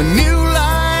 A new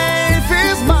life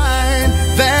is mine.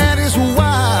 That is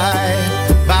why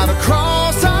by the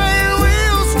cross I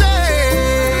will stay.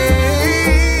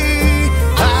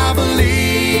 I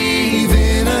believe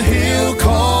in a hill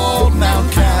called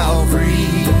Mount Calvary.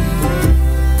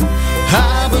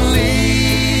 I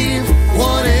believe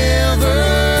whatever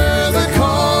the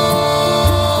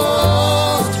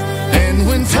cost. And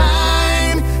when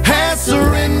time has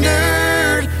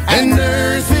surrendered and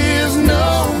earth is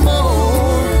no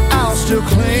more, I'll still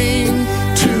cling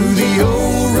to the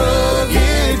old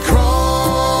rugged cross.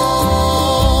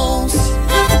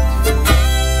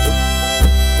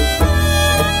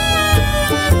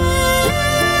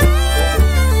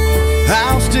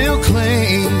 I'll still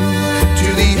cling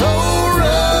to the old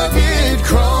rugged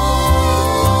cross.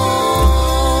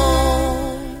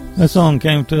 That song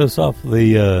came to us off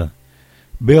the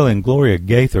Bill and Gloria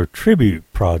Gaither tribute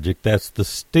project. That's the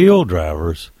Steel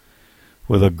Drivers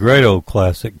with a great old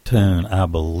classic tune, I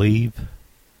Believe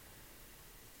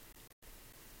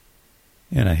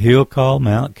in a Hill Called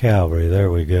Mount Calvary.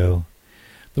 There we go.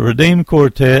 The Redeemed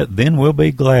Quartet, Then We'll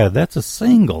Be Glad. That's a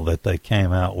single that they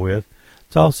came out with.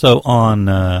 It's also on,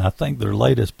 I think, their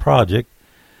latest project.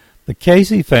 The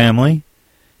Casey family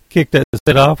kicked that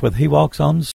set off with He Walks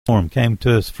on the Storm. Came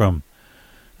to us from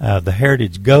the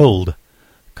Heritage Gold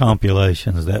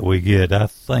compilations that we get. I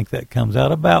think that comes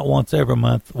out about once every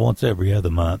month, once every other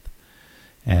month.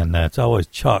 And it's always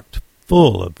chocked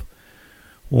full of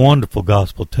wonderful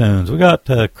gospel tunes. We got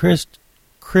Kristen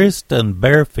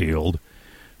Bearfield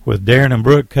with Darren and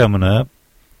Brooke coming up.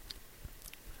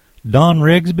 Don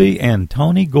Rigsby and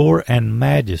Tony Gore and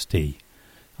Majesty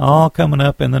all coming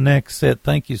up in the next set.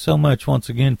 Thank you so much once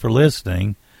again for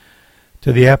listening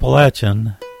to the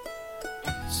Appalachian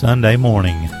Sunday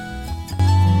Morning.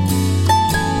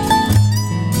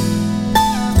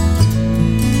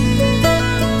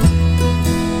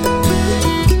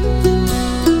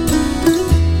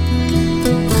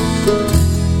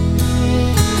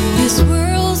 This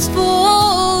world's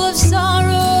full of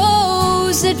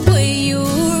sorrows that weigh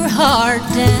your heart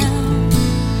down,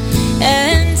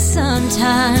 and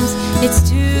sometimes it's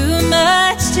too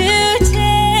much to take.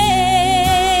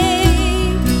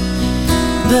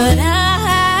 But I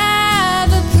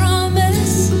have a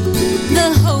promise,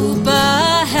 the hope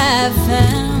I have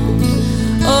found.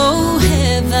 Oh,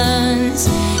 heaven's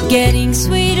getting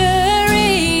sweeter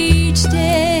each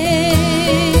day.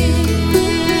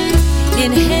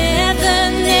 In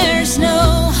heaven there's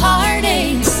no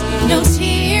heartaches, no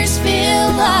tears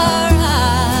fill our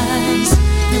eyes,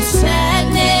 no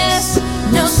sadness,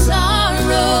 no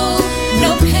sorrow,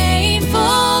 no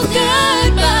painful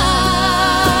goodbyes.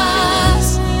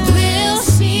 We'll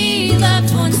see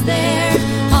loved ones there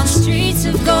on streets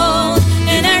of gold,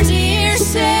 and our dear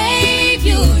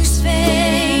Savior's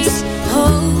face.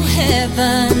 Oh,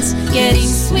 heaven's getting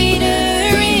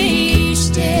sweeter each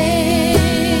day.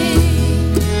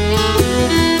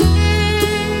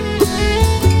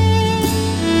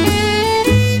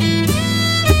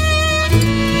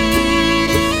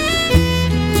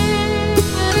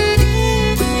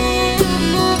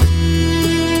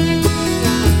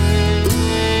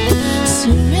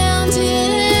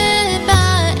 Surrounded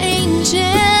by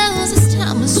angels, as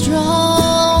time was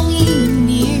drawing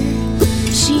near,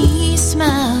 she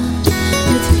smiled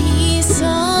with peace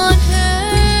on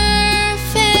her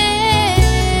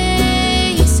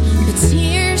face. The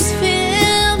tears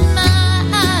filled my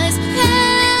eyes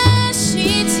as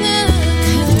she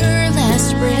took her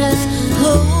last breath.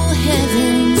 Oh,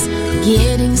 heavens,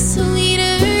 getting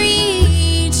sweeter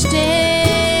each day.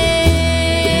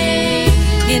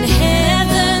 In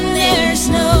heaven there's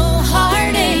no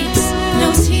heartaches,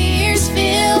 no tears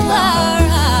fill our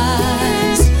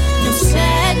eyes, no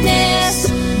sadness,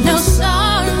 no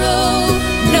sorrow,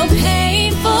 no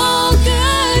painful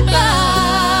goodbyes.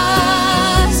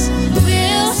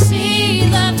 We'll see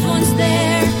loved ones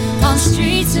there on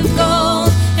streets of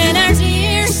gold, and our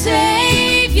dear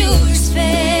Savior's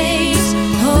face.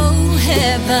 Oh,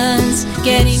 heaven's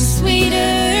getting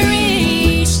sweeter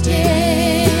each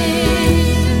day.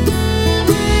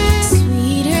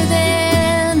 Sweeter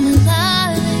than the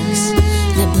lilacs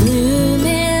that bloom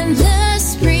in the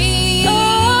spring.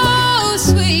 Oh,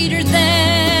 sweeter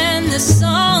than the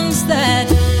songs that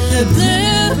the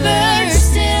bluebird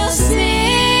still sings.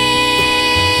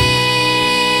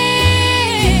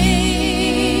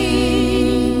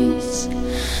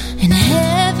 In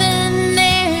heaven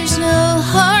there's no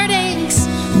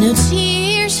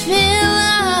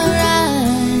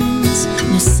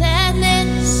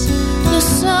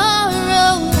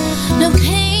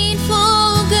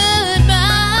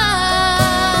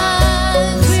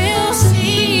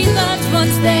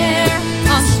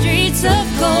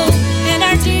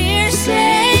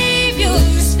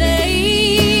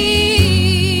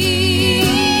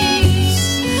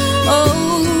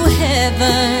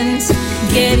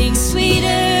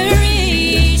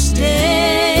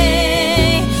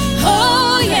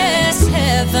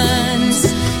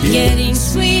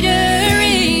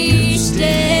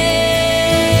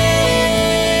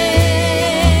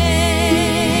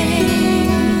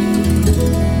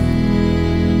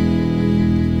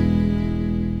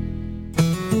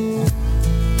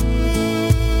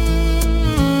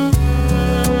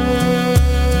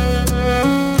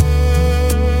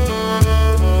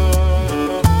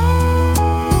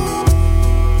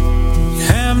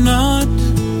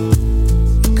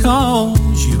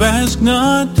 'cause you ask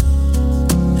not,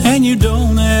 and you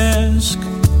don't ask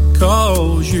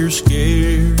 'cause you're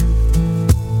scared.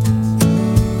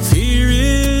 Fear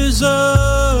is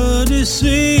a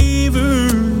deceiver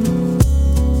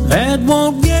that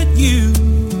won't get you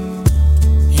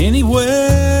anywhere.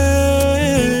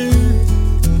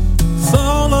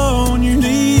 Fall on your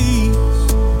knees,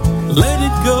 let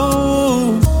it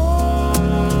go,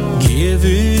 give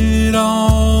it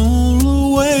all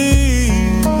away.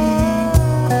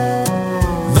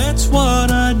 That's what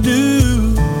I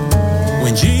do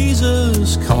when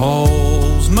Jesus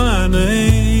calls my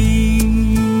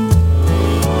name.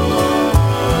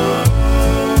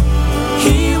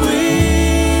 He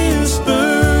whispers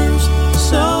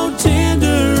so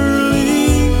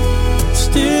tenderly,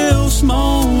 still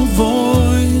small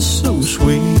voice so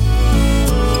sweet.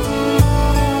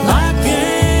 Like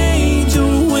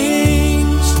angel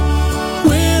wings,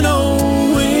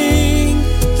 winnowing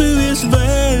through this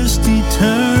vast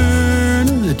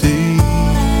eternity.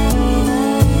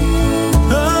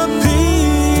 A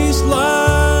peace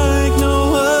like no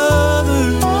other,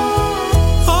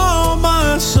 all my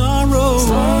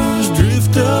sorrows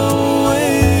drift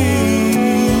away.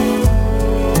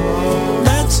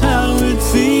 That's how it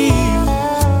feels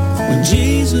when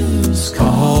Jesus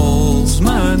calls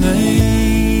my name.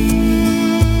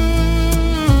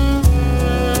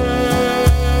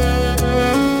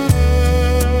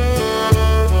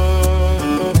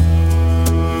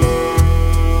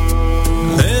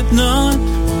 Let not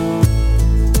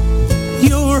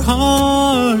your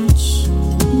hearts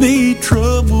be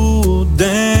troubled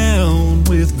down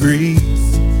with grief.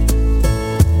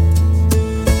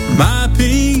 My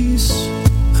peace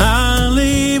I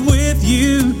leave with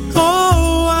you.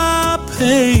 Oh, I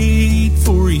paid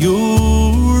for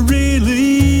your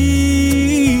relief.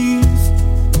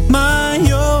 My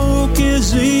yoke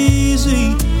is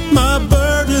easy, my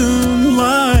burden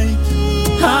light.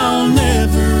 I'll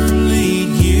never lead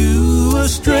you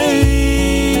astray.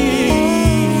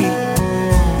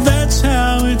 That's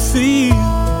how it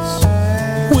feels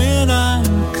when I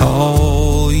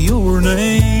call your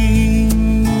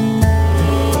name.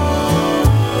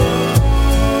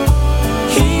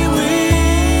 He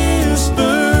whispers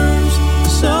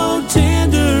so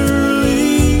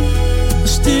tenderly, a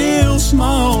still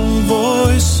small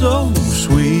voice so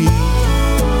sweet.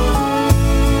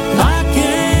 Like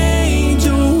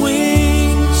angel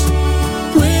wings,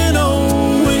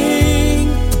 winnowing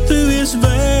through this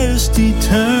vast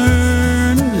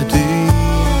eternity.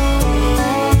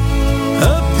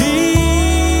 A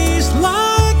peace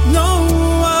like no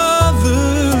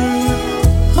other,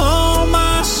 all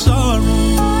my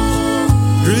sorrows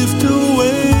drift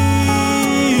away.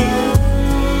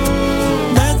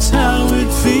 That's how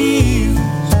it feels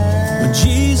when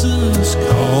Jesus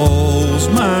calls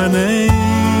my name.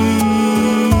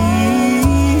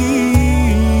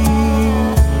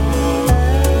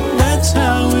 That's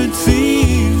how it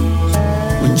feels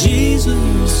when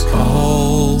Jesus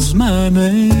calls my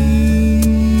name.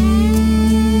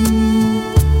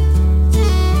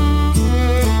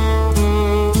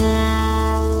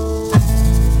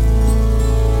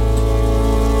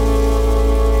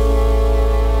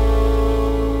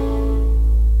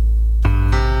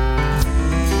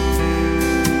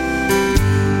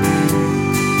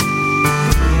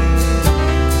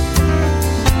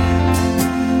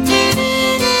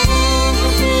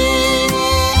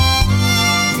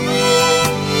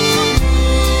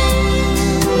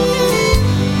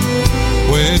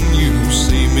 When you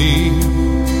see me,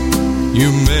 you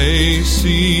may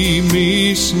see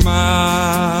me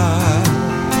smile.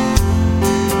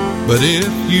 But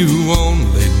if you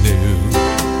only knew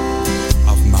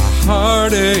of my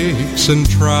heartaches and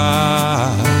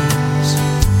trials.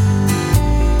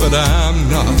 But I'm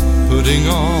not putting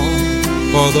on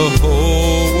for the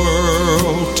whole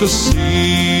world to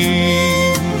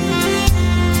see.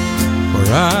 For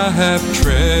I have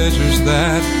treasures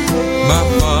that my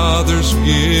Father's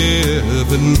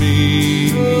given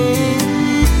me.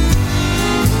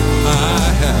 I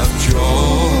have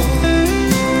joy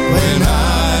when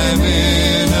I'm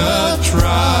in a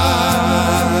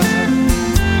trial.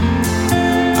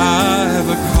 I have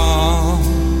a calm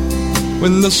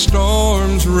when the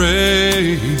storm's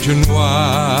raging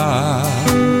wild.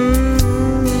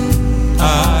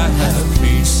 I have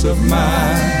peace of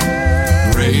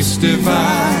mind, grace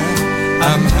divine,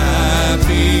 I'm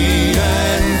happy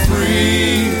and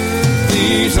free.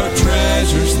 These are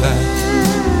treasures that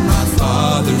my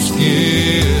Father's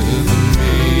given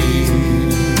me.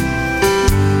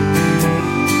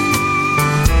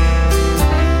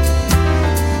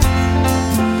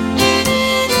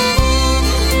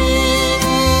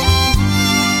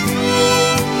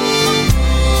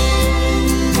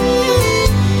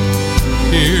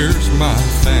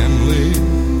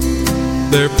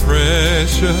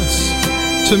 precious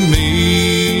to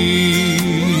me.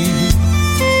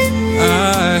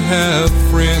 I have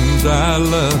friends I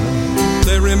love,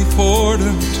 they're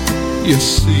important, you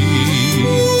see.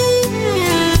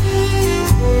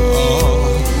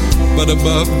 Oh, but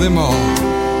above them all,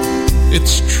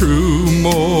 it's true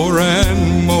more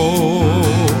and more.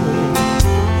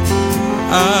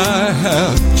 I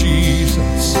have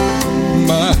Jesus,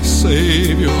 my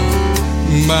Savior,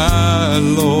 my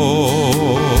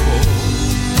Lord.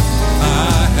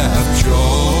 I have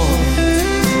joy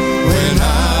when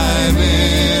I'm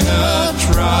in a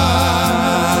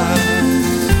trial.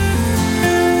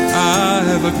 I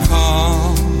have a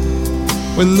calm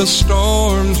when the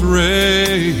storm's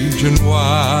raging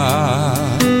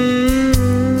wild.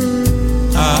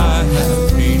 I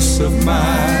have peace of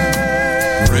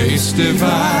mind, grace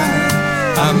divine.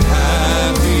 I'm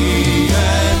happy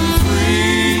and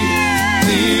free.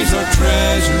 These are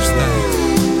treasures that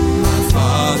my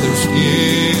Father's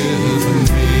given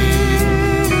me.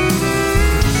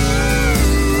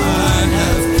 I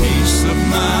have peace of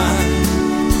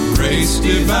mind, grace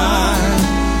divine.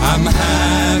 I'm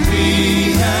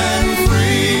happy and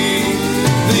free.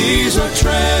 These are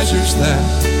treasures that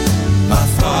my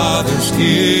Father's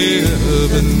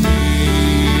given me.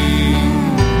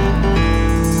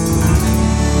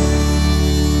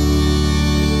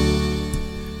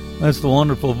 That's the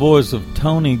wonderful voice of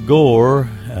Tony Gore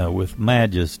with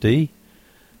Majesty.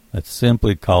 That's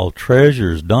simply called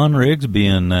Treasures. Don Rigsby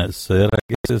in that set. I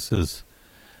guess this is,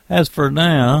 as for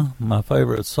now, my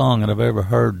favorite song that I've ever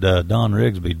heard Don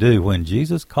Rigsby do, When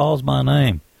Jesus Calls My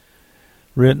Name,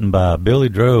 written by Billy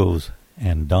Droz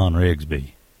and Don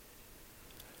Rigsby.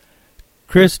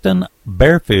 Kristen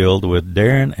Bearfield with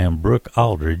Darren and Brooke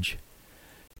Aldridge.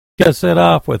 Got set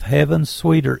off with Heaven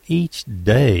Sweeter Each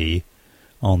Day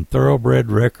on Thoroughbred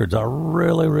Records. I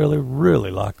really, really, really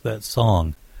like that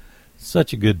song.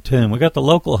 Such a good tune. We got the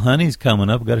local Honeys coming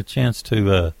up. Got a chance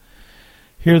to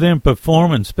hear them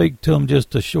perform and speak to them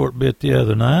just a short bit the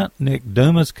other night. Nick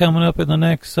Dumas coming up in the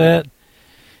next set.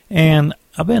 And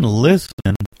I've been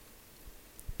listening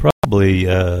probably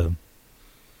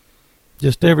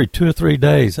just every 2 or 3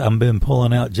 days. I've been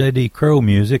pulling out J.D. Crowe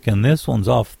music, and this one's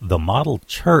off the Model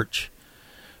Church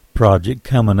project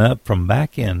coming up from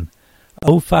back in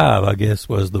 2005, I guess,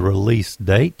 was the release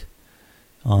date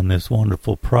on this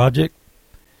wonderful project,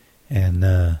 and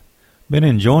been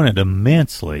enjoying it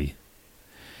immensely.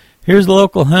 Here's the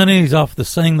local Honeys off the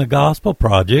Sing the Gospel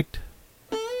project.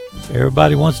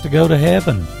 Everybody Wants to Go to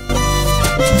Heaven.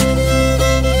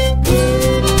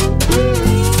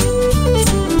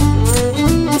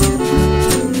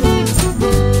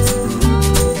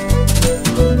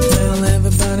 Well,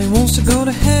 everybody wants to go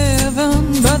to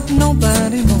heaven, but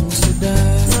nobody wants to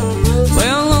die.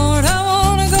 Well, Lord, I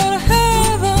want to go to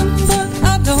heaven, but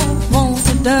I don't want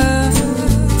to die.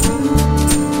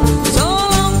 So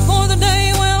long for the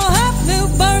day when I'll have new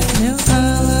birth, new I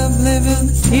love living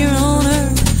here on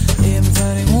earth.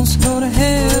 Everybody wants to go to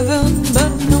heaven,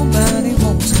 but nobody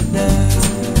wants to die.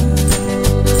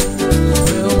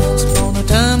 Well, once upon a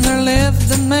time there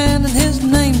lived a man, and his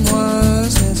name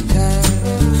was Hezekiah.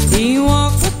 He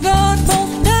walked with God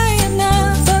both day and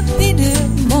night, but he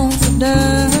didn't want to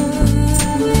die.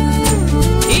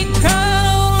 He cried,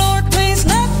 oh Lord, please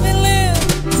let me live.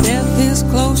 Death is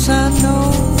close, I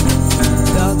know.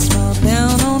 God smiled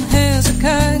down on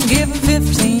Hezekiah and gave him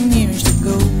 15 years to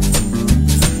go.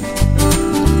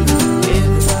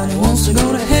 Everybody wants to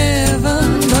go to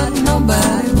heaven, but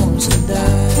nobody wants to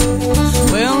die.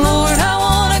 Well, Lord, I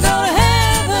want to go to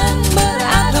heaven, but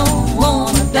I don't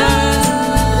want to die.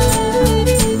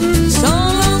 So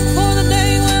long for the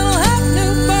day when I'll have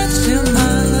new birth, still I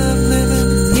love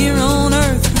living here on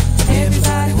earth.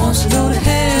 Everybody wants to go to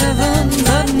heaven,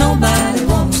 but nobody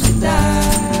wants to die.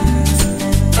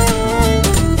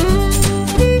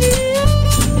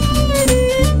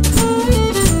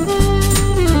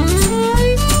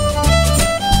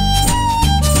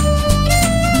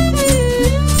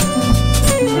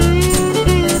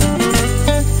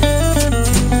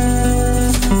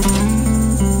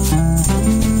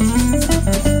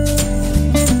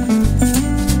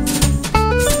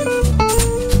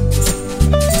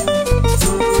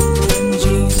 When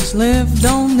Jesus lived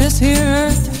on this here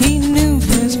earth, he knew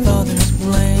his Father's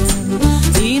plan.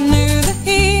 He knew that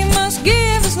he must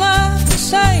give his life to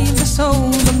save the soul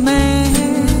of man.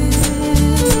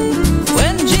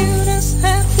 When Judas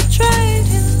had betrayed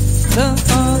him, the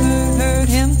Father heard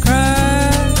him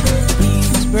cry. He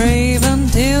was brave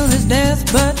until his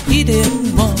death, but he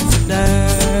didn't want to die.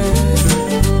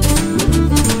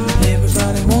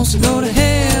 Everybody wants to go to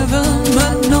heaven,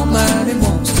 but nobody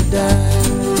wants to die.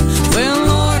 Well,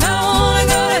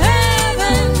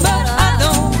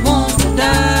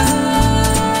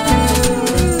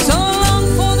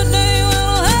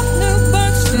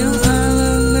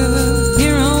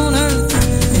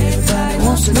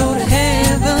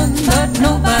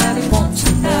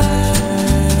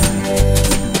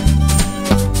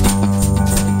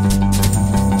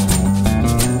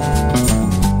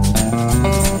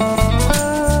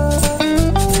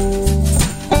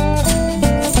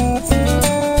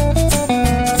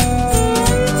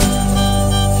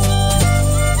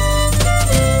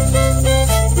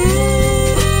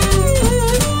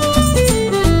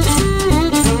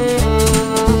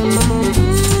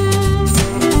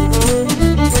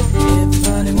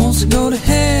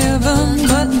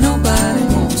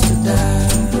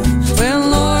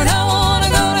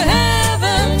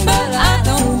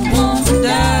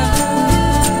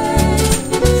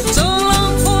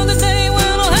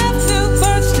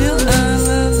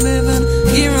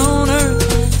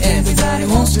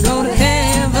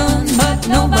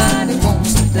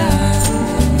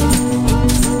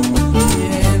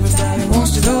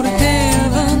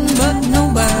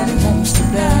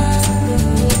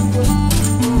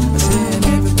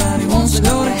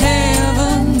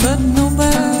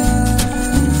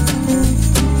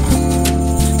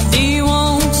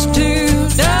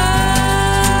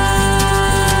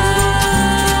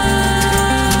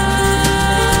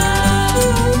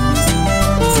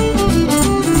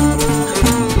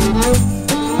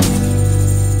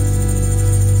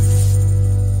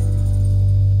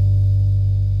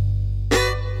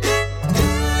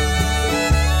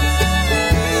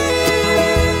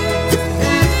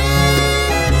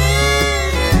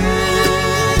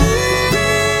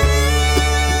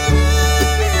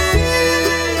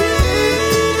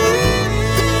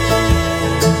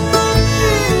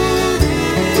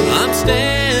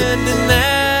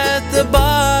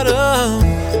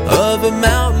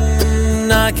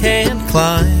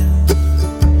 climb.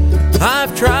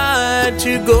 I've tried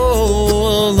to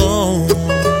go alone,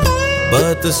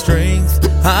 but the strength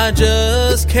I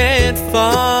just can't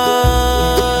find.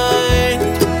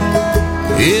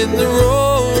 In the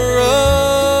roar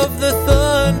of the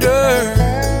thunder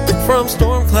from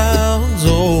storm clouds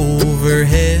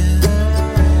overhead,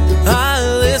 I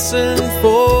listen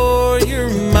for your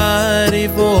mighty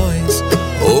voice.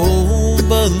 Oh,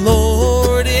 but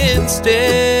Lord, instead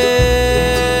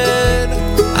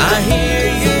I hear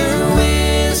your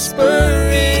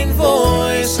whispering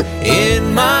voice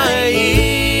in my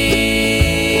ear,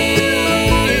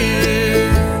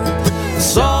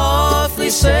 softly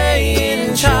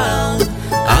saying, child,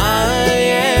 I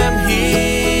am here.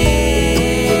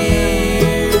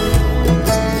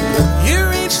 You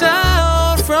reached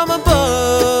out from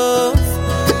above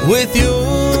with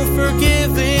your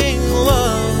forgiving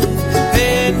love,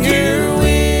 and your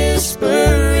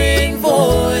whispering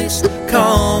voice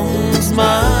calms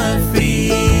my fear.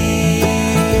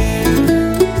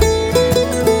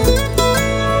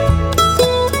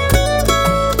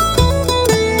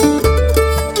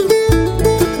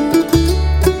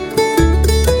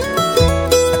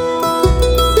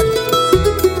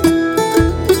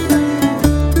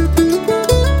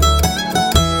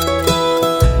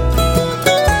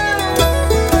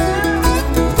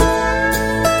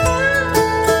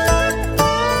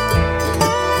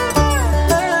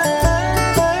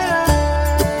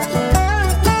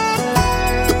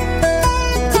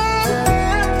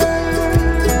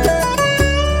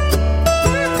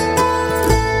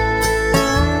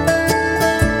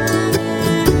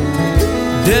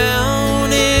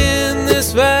 Down in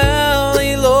this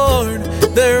valley, Lord,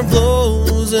 there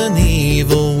blows an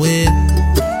evil wind.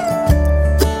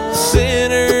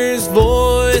 Sinners'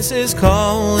 voices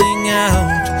calling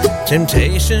out,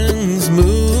 temptations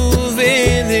moving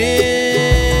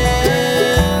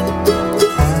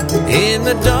in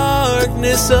the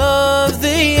darkness of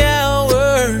the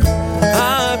hour.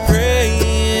 I pray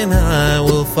and I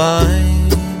will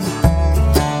find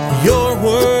your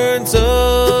words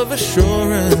of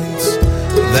assurance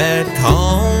that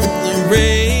calm the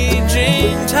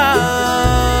raging tide.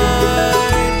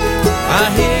 I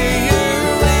hear your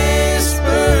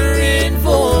whispering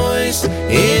voice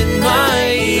in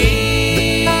my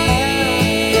ear,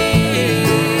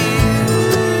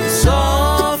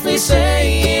 softly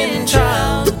saying,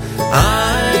 child,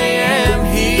 I am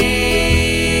here.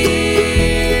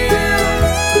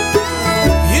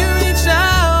 You reached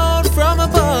out from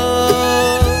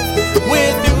above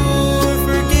with your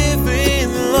forgiving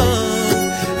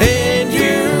love, and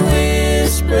your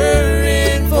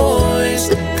whispering voice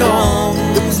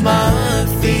calms my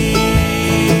fear.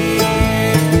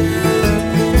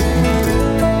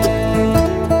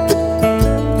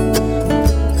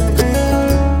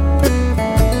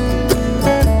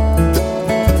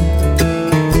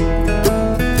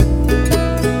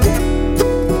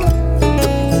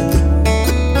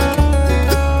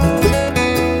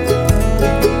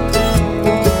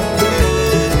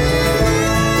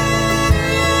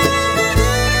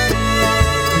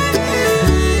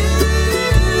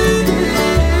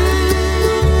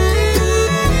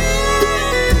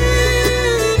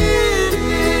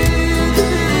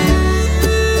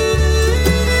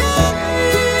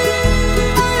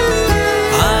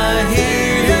 I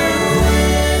hear your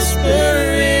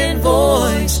whispering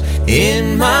voice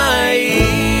in my ear,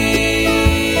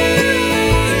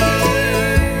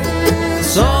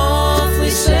 softly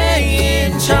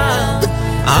saying, child,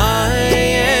 I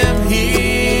am here.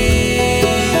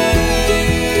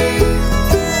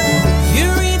 You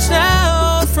reached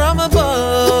out from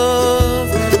above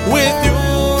with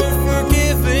your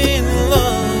forgiving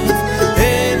love,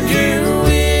 and your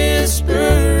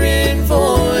whispering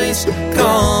voice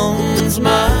calms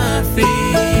my fear.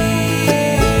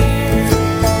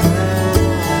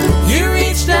 You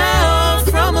reached out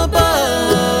from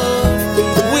above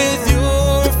with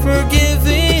your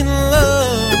forgiving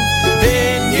love,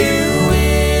 and your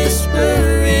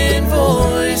whispering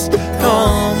voice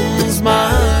calms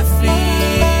my fear.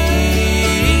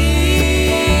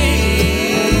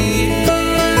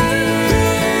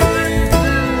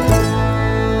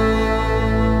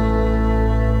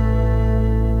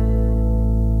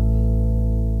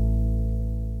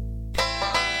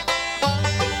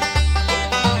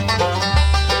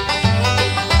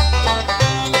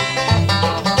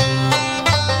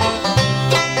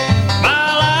 My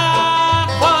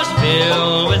life was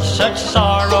filled with such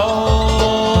sorrow,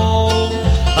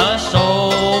 a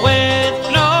soul with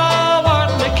no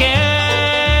one to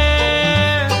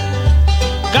care.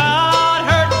 God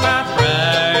heard my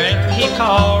prayer and He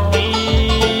called me.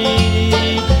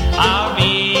 I'll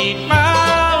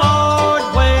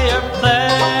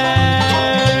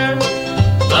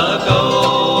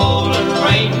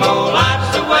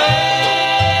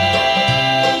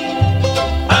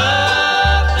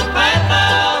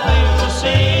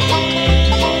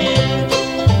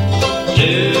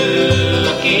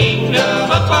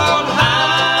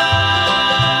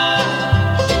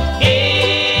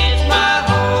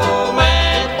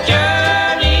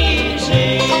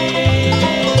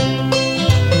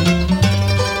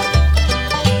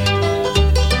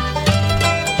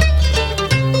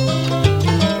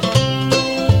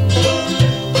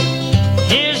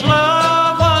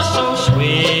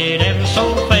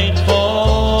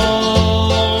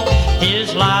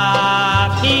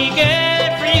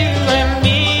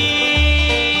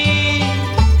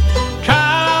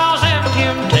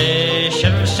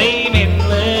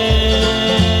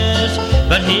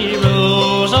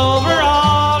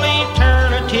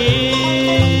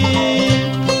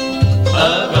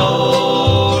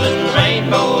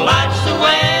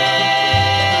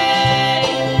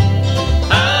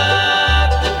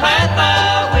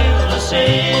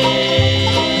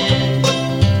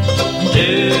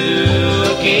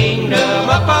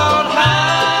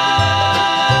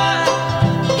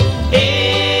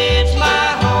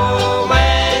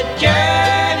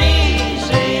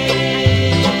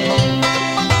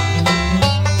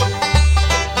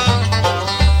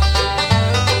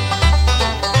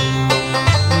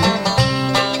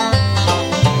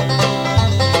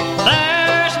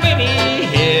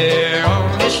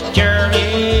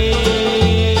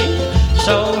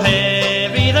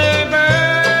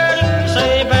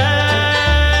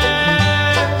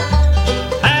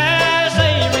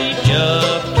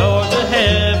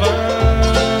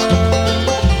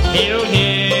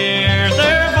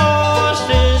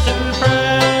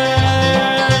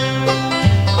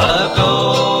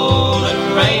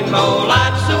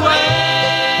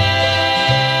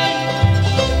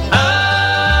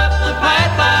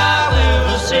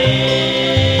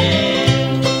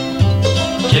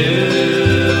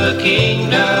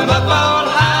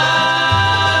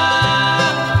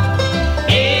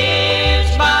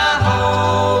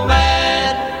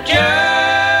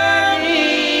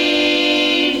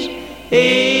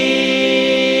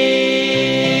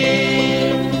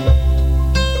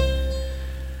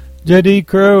J.D.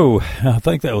 Crowe, I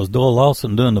think that was Doyle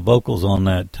Lawson doing the vocals on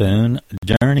that tune.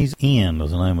 Journey's End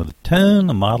was the name of the tune.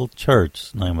 The Model Church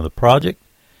is the name of the project.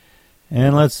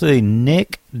 And let's see,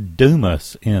 Nick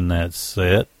Dumas in that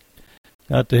set.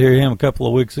 Got to hear him a couple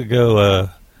of weeks ago.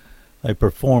 They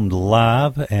performed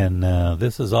live, and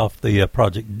this is off the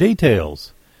project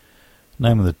Details. The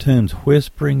name of the tune's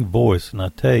Whispering Voice, and I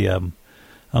tell you,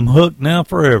 I'm hooked now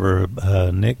forever,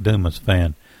 Nick Dumas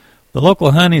fan. The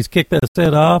local honeys kicked that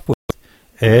set off with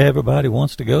Everybody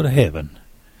Wants to Go to Heaven.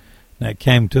 That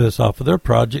came to us off of their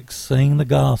project Sing the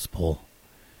Gospel.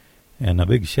 And a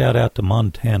big shout out to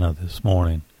Montana this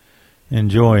morning.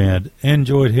 Enjoyed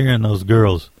hearing those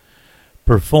girls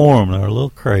perform. They're a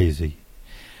little crazy.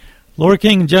 Lord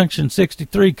King Junction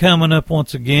 63 coming up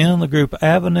once again. The group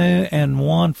Avenue and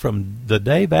one from the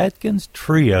Dave Atkins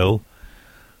Trio.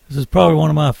 This is probably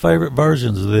one of my favorite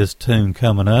versions of this tune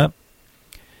coming up.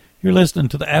 You're listening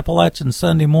to the Appalachian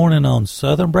Sunday Morning on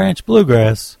Southern Branch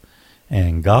Bluegrass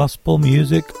and Gospel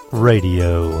Music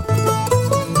Radio.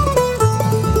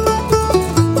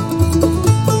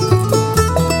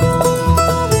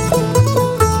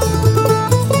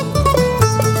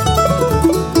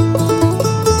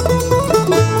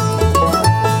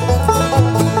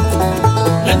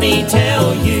 Let me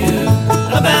tell you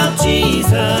about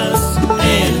Jesus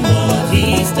and what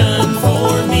he's done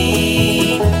for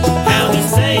me. How he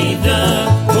saved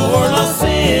a poor lost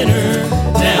sinner.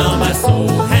 Now my soul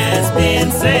has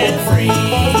been set free.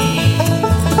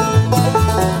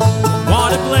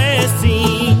 What a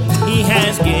blessing he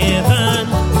has given,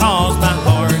 caused my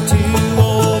heart to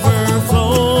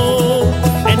overflow.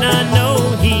 And I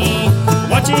know he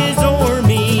watches over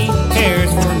me,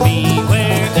 cares for me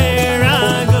wherever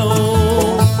I go.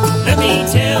 Let me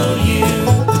tell you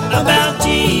about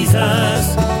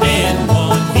Jesus and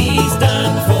what he's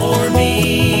done for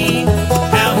me.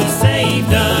 How he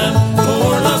saved a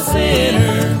poor lost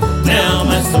sinner. Now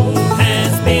my soul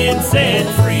has been set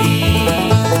free.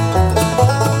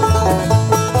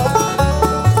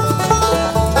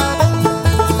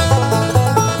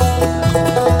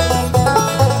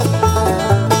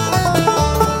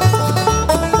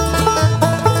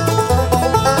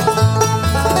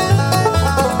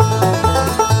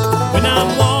 When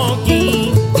I'm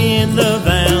walking in the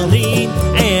valley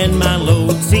and my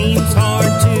load seems hard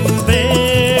to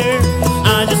bear,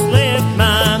 I just lift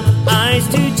my eyes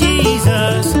to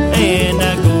Jesus and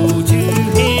I go to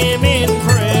him in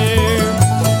prayer.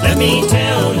 Let me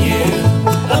tell you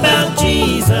about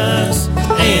Jesus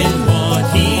and what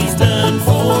he's done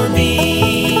for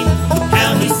me.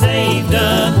 How he saved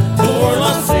a poor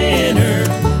lost sinner.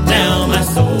 Now my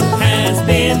soul has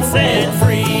been set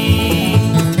free.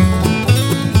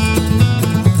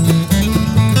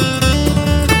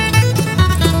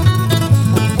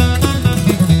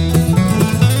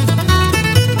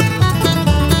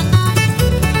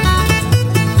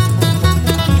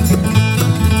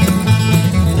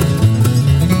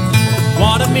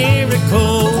 What a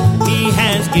miracle he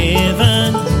has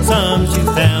given some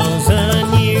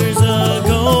 2,000 years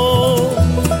ago.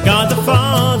 God the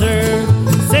Father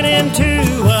sent him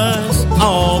to us,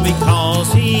 all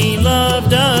because he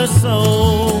loved us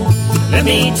so. Let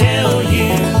me tell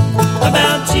you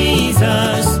about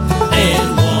Jesus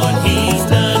and what he's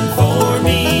done for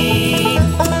me.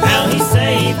 How he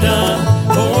saved a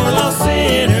poor lost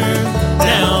sinner.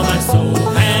 Now my soul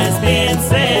has been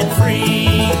set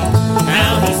free.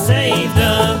 How he saved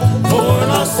a poor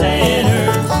lost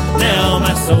sinner. Now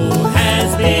my soul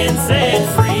has been set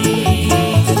free.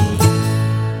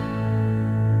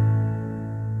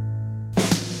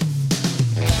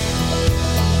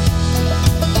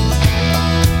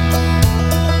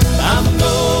 I'm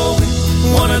going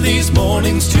one of these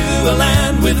mornings to a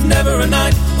land with never a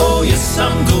night. Oh yes,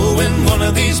 I'm going one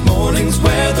of these mornings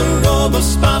where the robe of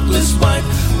spotless white.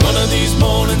 One of these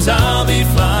mornings I'll be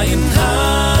flying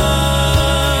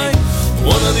high.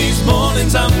 One of these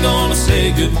mornings I'm gonna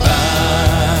say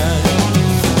goodbye.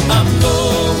 I'm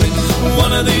going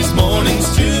one of these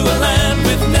mornings to a land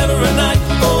with never a night.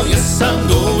 Oh yes, I'm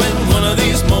going one of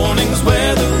these mornings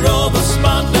where the robe of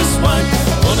spotless white.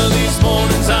 One of these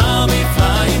mornings I'll be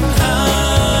flying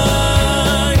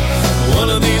high. One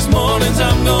of these mornings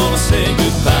I'm gonna say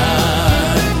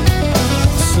goodbye.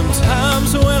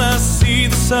 Sometimes when I see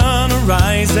the sun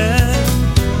rising,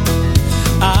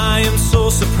 I am so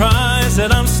surprised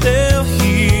that I'm still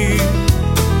here.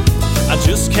 I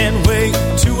just can't wait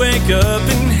to wake up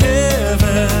in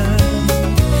heaven.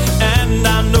 And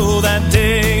I know that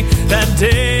day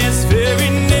is very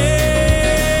near.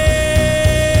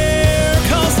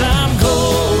 'Cause I'm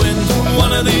going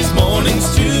one of these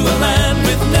mornings to a land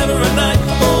with never a night.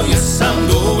 Oh yes, I'm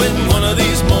going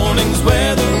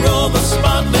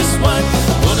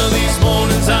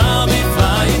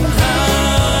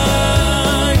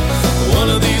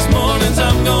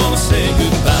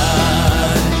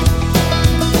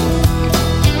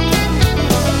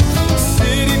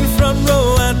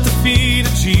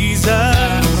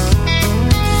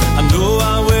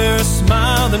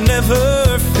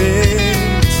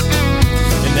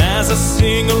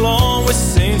sing along with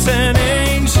saints and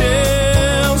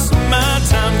angels. My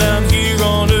time down here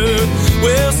on earth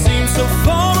will seem so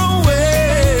far away.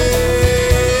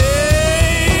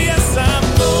 Yes, I'm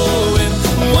going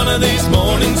one of these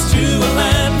mornings to a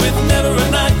land with never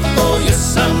a night. Oh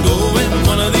yes, I'm going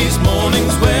one of these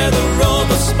mornings where the road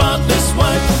was spotless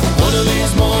white. One of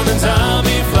these mornings I'll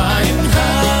be flying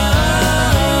high.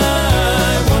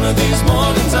 One of these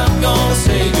mornings I'm gonna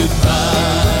say goodbye.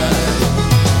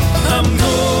 I'm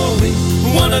going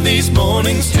one of these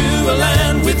mornings to a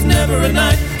land with never a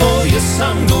night. Oh yes,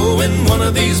 I'm going one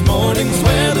of these mornings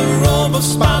where the robe of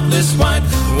spotless white.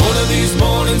 One of these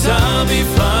mornings I'll be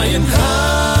flying high.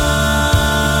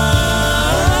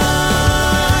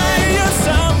 Yes,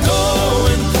 I'm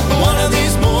going one of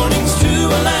these mornings to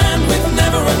a land with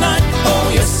never a night. Oh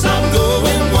yes, I'm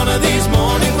going one of these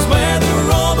mornings where the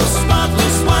robe of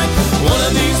spotless white. One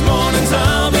of these mornings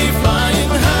I'll be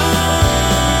flying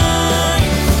high.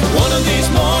 One of these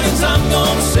mornings I'm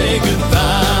gonna say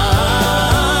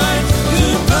goodbye.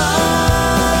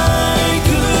 Goodbye,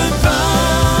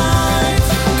 goodbye,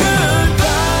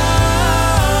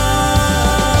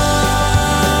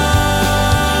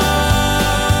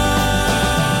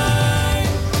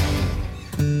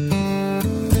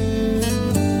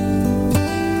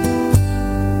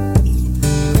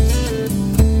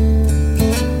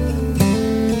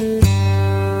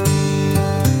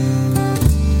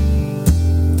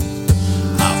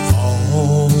 I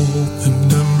thought the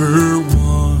number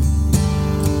one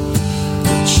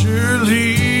would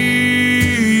surely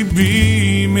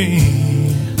be me.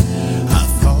 I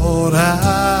thought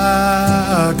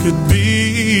I could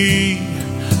be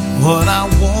what I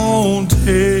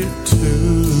wanted to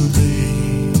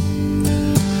be.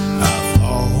 I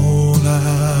thought I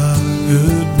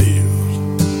could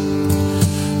build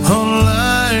a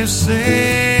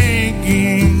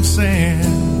life-sinking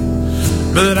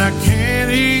sand, but I can't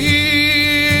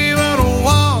even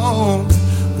walk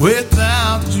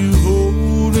without you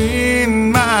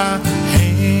holding my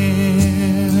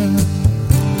hand.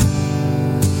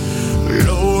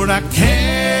 Lord, I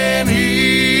can't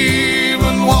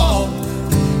even walk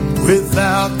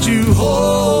without you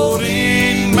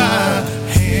holding my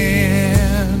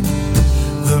hand.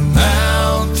 The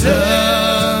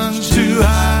mountains too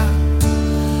high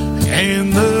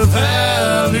and the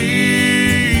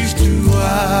valleys too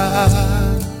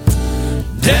wide.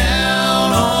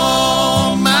 Down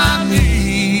on my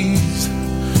knees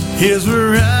is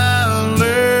where I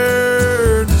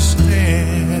learned to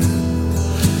stand,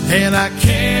 and I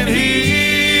can't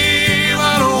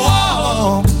even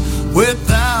walk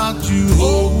without you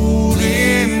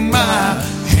holding my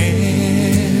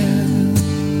hand.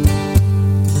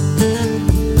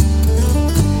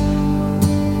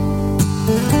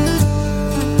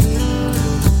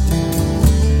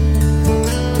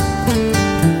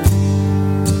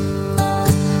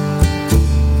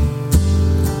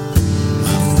 I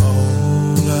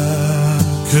thought I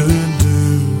could do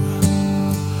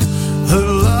a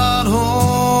lot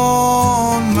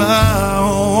on my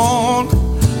own.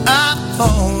 I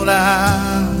thought I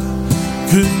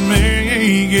could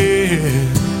make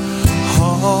it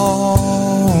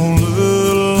all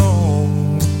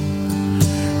alone.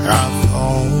 I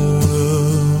thought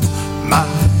of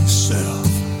myself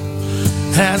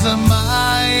as a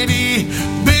mighty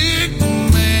big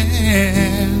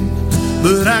man,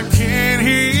 but I can't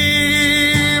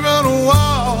even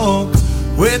walk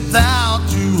without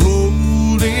you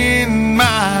holding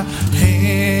my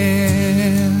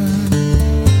hand.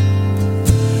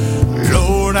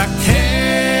 Lord, I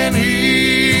can't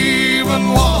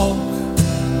even walk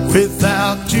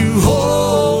without you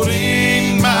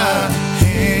holding my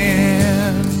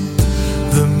hand.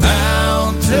 The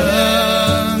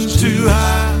mountains too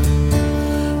high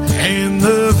and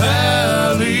the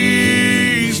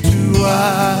valleys too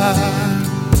wide.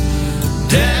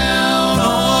 Down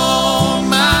on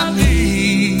my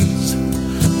knees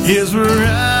is where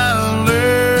I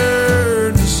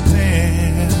learned to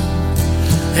stand,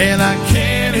 and I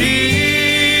can't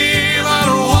even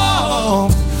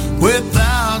walk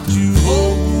without you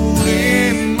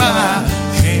holding my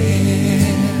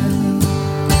hand.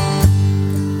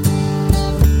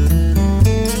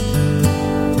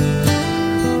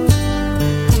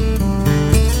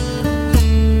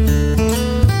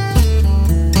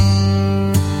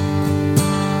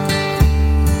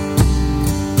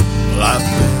 Well, I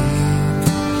think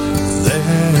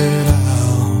that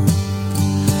I'll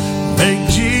make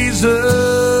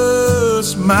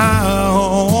Jesus my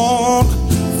own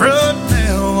from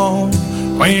now on.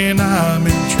 When I'm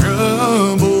in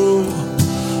trouble,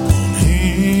 on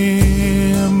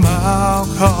Him I'll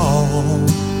call.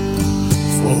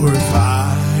 For if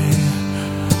I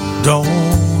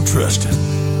don't trust him,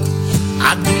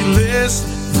 I'd be less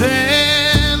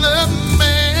than a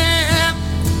man,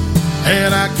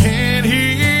 and I can't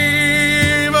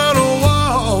even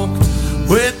walk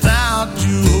without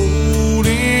you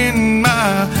holding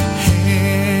my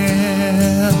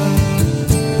hand.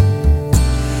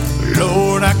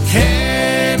 Lord, I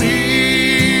can't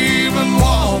even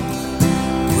walk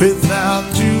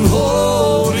without you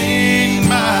holding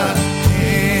my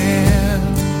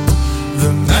hand.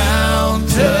 The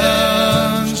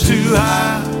mountain's too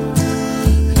high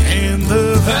and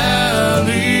the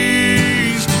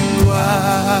valley's too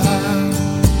wide.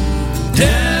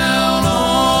 Down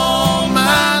on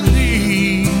my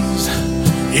knees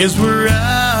is where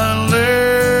I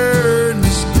learn to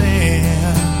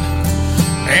stand,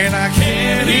 and I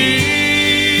can't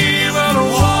even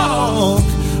walk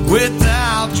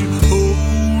without you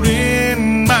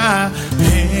holding my hand.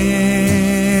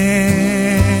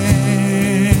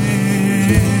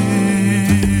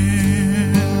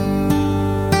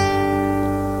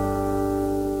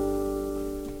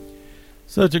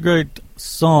 Such a great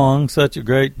song, such a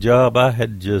great job. I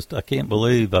can't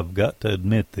believe I've got to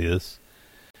admit this.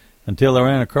 Until I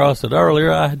ran across it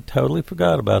earlier, I had totally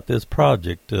forgot about this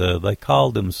project. They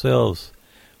called themselves,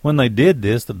 when they did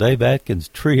this, the Dave Atkins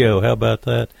Trio. How about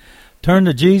that? Turn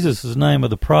to Jesus is the name of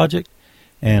the project.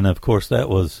 And, of course, that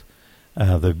was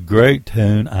the great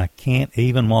tune, I Can't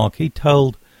Even Walk. He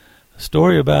told a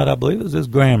story about, I believe it was his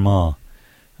grandma,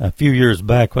 a few years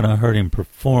back when I heard him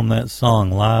perform that song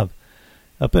live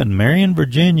up in Marion,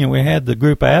 Virginia. We had the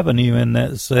group Avenue in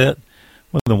that set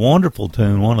with a wonderful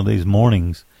tune, One of These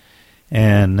Mornings.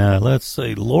 And let's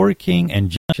see, Lori King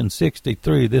and Junction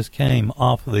 63. This came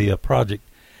off of the project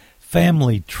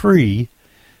Family Tree.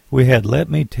 We had Let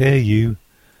Me Tell You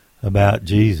About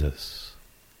Jesus.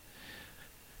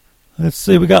 Let's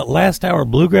see, we got Last Hour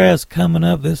Bluegrass coming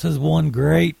up. This is one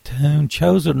great tune,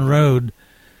 Chosen Road.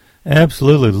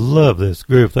 Absolutely love this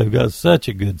group. They've got such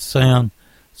a good sound,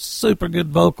 super good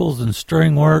vocals and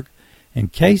string work.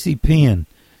 And Casey Penn,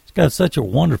 she's got such a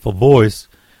wonderful voice.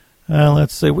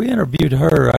 Let's see, we interviewed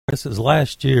her, I guess it was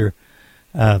last year.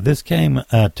 This came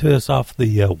to us off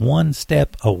the One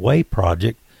Step Away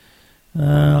project.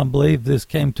 I believe this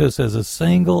came to us as a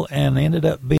single and ended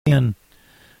up being,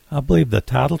 I believe, the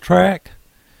title track,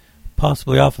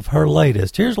 possibly off of her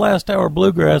latest. Here's Last Hour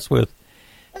Bluegrass with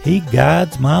He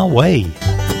Guides My Way.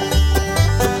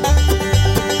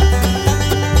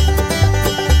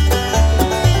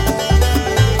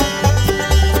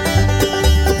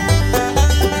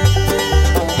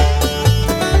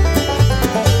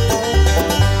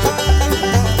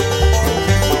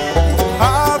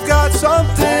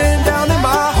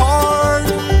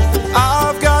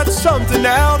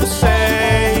 Now to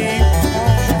say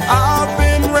I've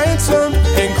been ransomed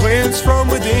and cleansed from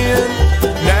within.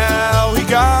 Now he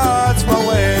guides my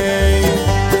way.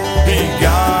 He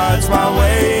guides my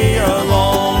way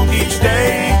along each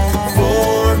day.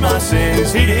 For my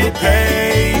sins he did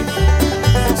pay.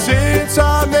 Since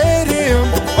I met him,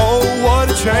 oh what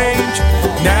a change.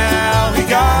 Now he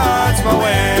guides my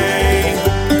way.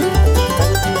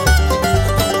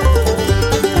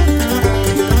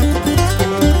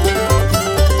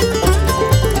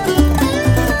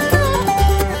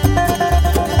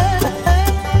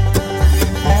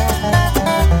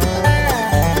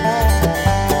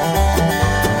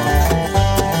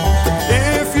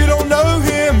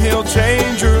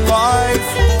 Change your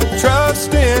life,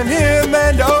 trust in him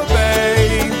and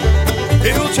obey.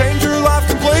 He'll change your life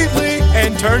completely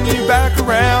and turn you back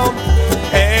around,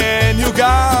 and he'll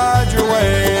guide your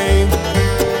way.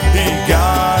 He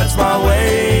guides my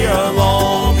way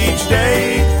along each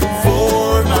day.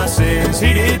 For my sins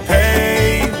he did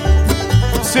pay.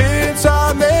 Since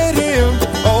I met him,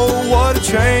 oh what a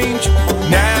change.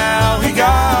 Now he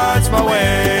guides my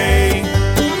way.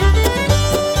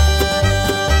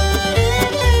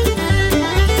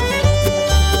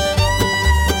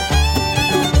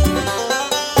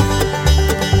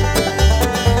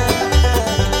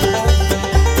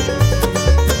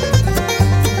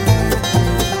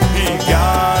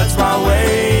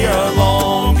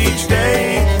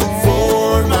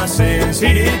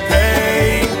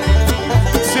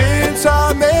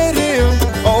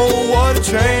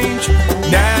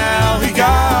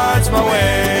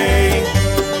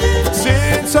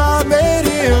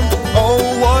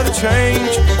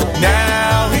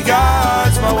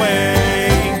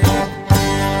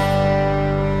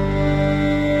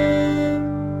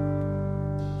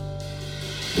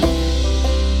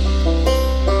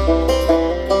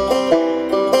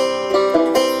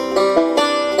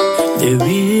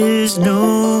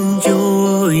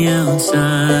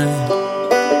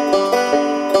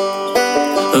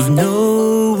 of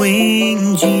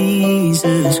knowing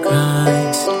Jesus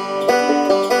Christ.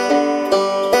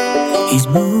 He's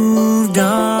moved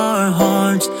our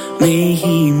hearts, may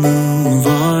He move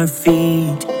our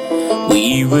feet.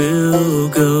 We will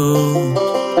go,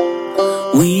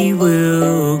 we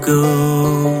will go,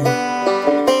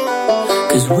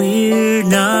 'cause we're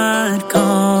not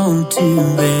called to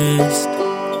rest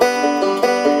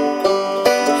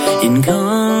in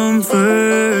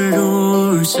comfort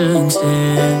or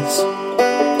success.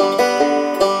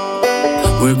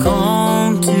 We're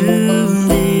called to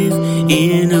live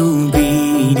in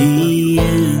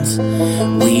obedience.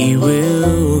 We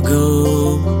will go,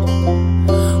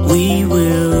 we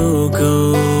will go.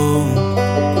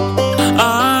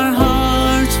 Our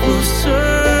hearts will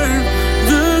serve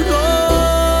the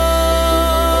Lord,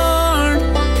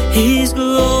 His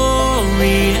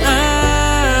glory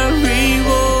our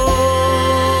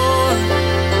reward.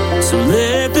 So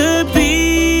let the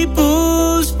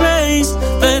peoples praise,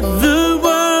 let the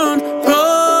world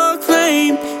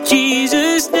proclaim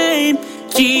Jesus' name,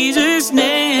 Jesus'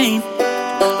 name.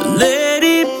 Let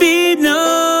it be known.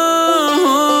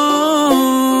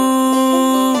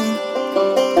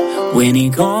 When He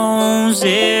calls,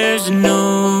 there's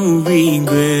no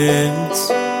regrets.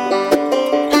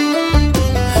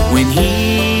 When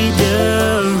He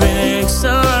directs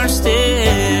our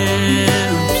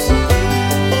steps,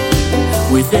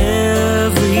 with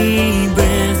every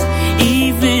breath,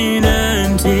 even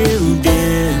until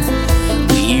death,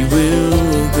 we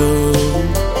will go,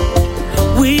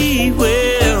 we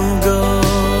will go.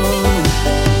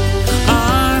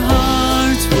 Our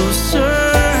hearts will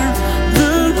serve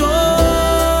the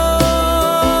Lord,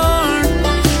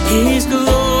 His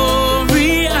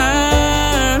glory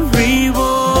our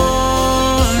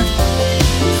reward.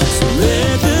 So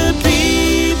let the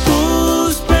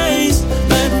peoples praise,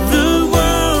 let the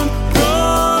world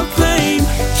proclaim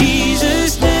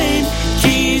Jesus' name,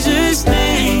 Jesus'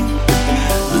 name.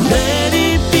 Let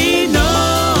it be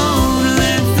known,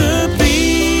 let the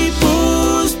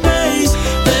peoples praise,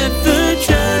 let the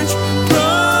church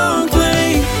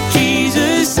proclaim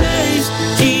Jesus saves,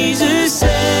 Jesus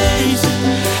saves.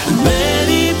 Let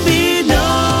it be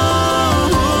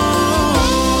known.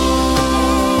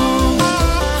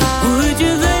 Would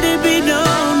you let it be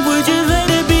known? Would you let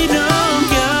it be known,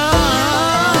 God?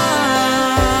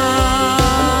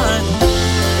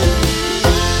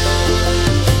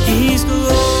 His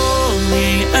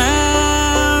glory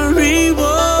our reward,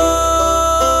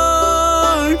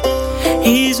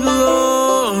 His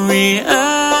glory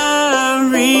our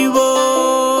reward,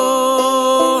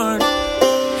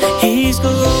 His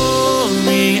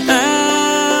glory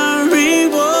our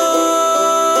reward,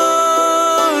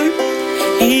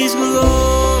 His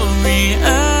glory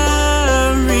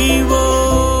our reward,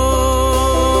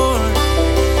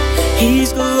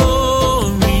 His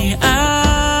glory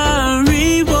our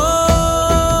reward.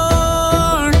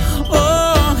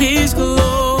 Oh, His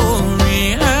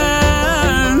glory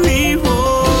our reward.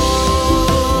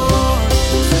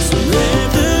 So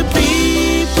let the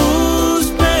peoples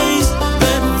praise,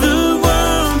 let the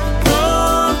world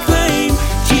proclaim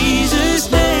Jesus'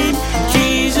 name,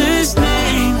 Jesus'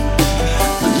 name.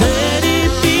 Let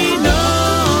it be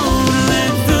known,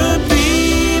 let the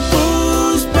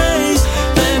peoples praise,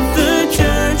 let the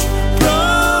church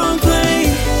proclaim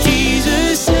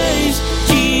Jesus saves,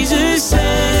 Jesus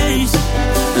saves.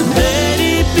 Let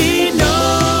it be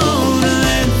known,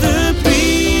 let the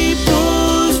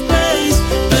peoples praise,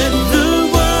 let the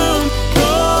world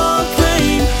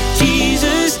proclaim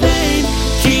Jesus' name,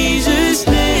 Jesus'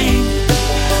 name.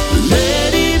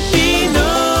 Let it be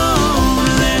known,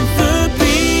 let the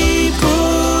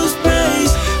peoples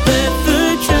praise, let the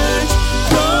church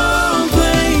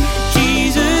proclaim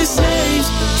Jesus saves,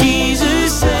 Jesus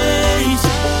saves.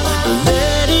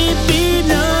 Let it be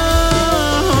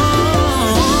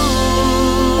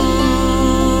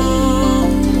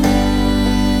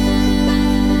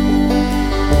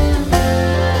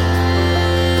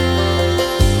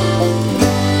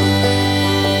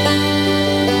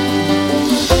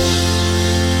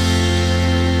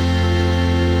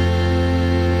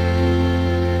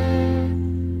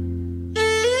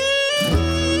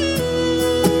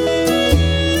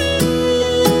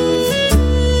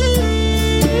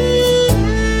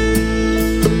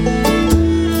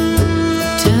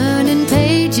Turning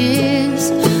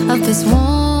pages of this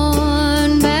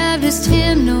one Baptist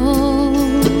hymnal,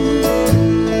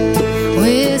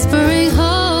 whispering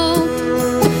hope.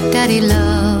 Daddy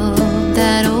loved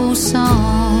that old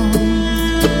song.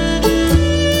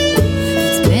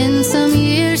 It's been some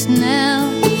years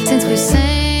now since we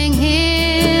sang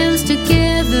hymns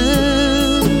together.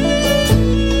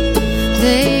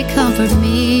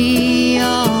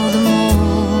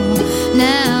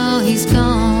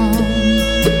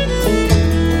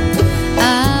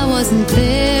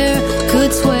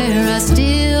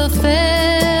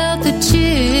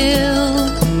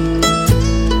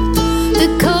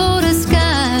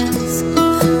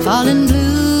 falling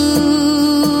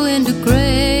blue into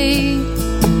gray.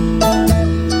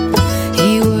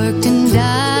 He worked and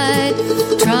died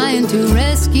trying to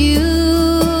rescue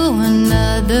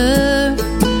another,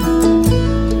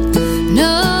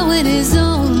 knowing his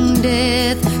own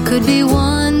death could be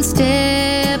one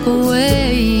step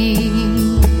away.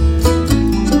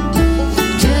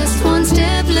 Just one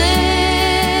step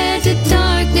led to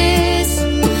darkness,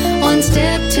 one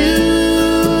step to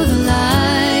the light.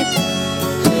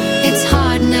 It's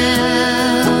hard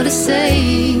now to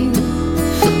say,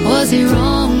 was he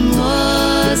wrong,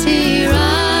 was he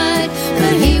right?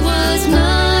 But he was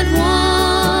not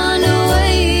one to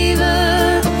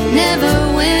waver,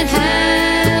 never went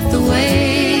half the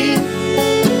way.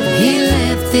 He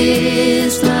left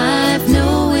this life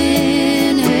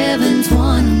knowing heaven's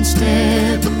one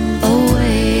step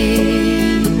away.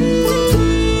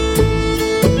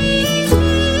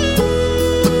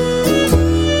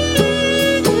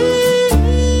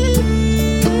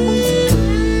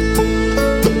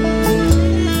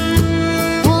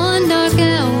 One dark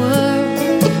hour,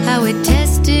 how it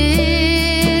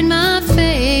tested my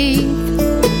faith,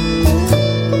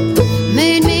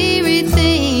 made me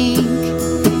rethink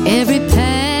every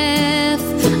path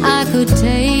I could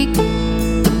take.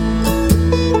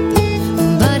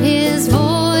 But his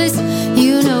voice,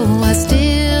 you know, I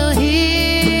still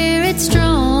hear it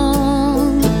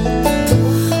strong.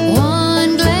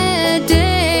 One glad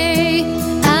day,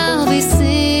 I'll be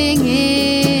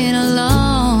singing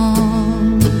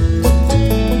along.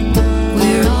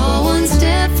 We're all one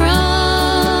step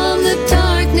from the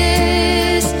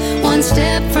darkness, one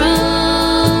step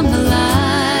from the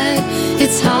light.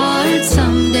 It's hard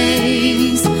some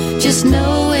days just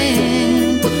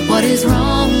knowing what is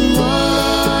wrong,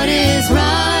 what is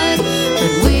right.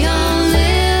 But we all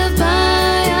live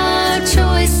by our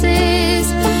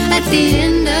choices at the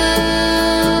end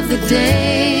of the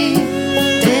day.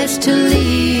 Best to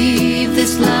leave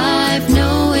this life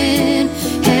knowing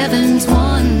heaven's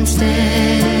one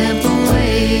step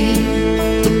away.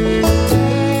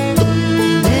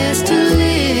 Best to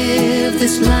live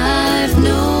this life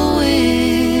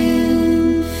knowing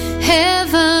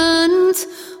heaven's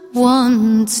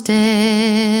one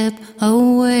step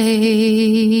away.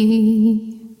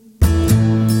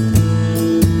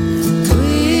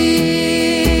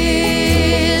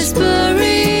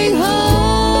 Whispering hope,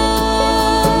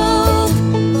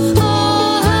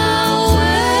 oh how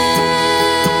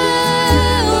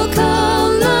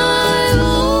welcome thy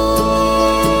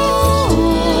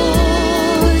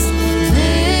voice,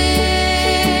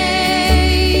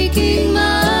 making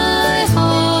my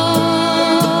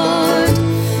heart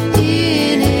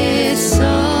in its sorrow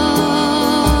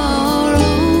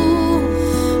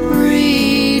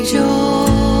rejoice.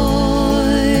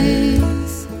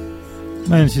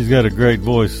 Man, she's got a great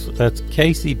voice. That's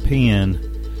Casey Penn,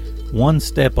 One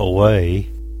Step Away.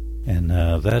 And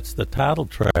that's the title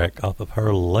track off of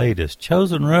her latest,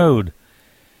 Chosen Road,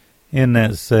 in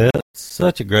that set.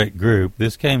 Such a great group.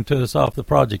 This came to us off the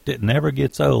project It Never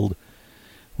Gets Old.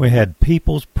 We had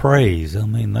People's Praise. I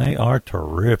mean, they are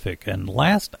terrific. And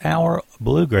Last Hour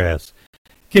Bluegrass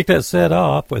kicked that set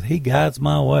off with He Guides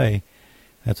My Way.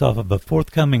 That's off of a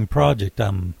forthcoming project.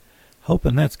 I'm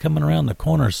hoping that's coming around the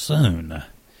corner soon.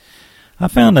 I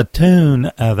found a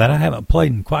tune that I haven't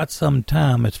played in quite some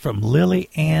time. It's from Lily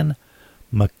Ann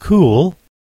McCool,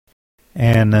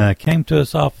 and came to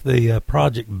us off the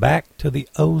project Back to the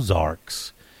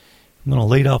Ozarks. I'm going to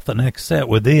lead off the next set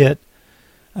with it.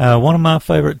 One of my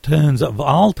favorite tunes of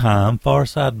all time, Far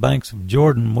Side Banks of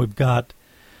Jordan. We've got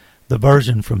the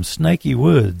version from Snaky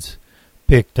Woods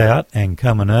picked out and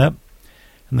coming up.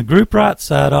 And the group right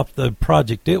side off the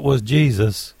project It Was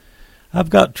Jesus, I've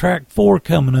got track 4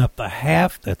 coming up, The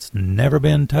Half That's Never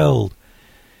Been Told.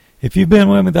 If you've been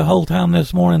with me the whole time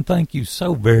this morning, thank you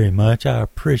so very much. I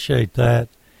appreciate that.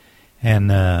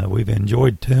 And we've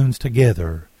enjoyed tunes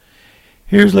together.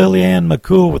 Here's Lily Ann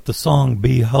McCool with the song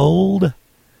Behold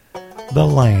the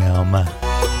Lamb.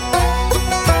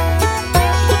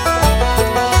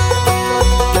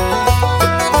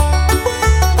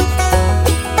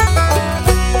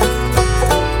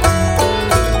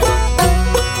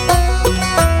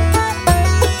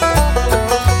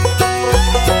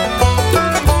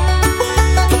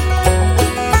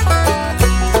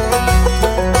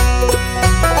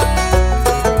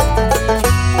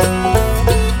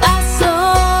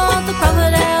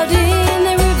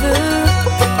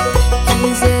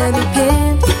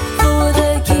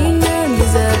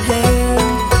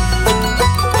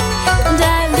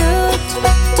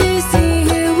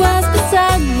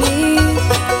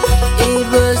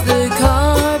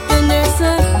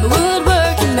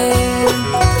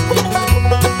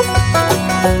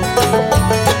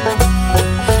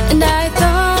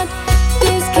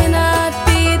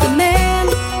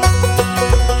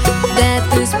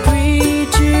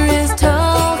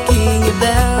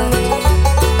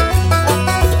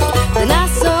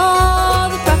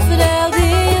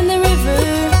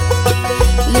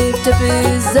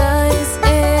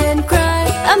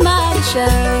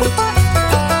 shout.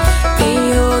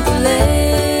 Behold the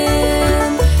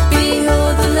Lamb,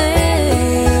 behold the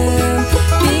Lamb,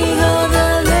 behold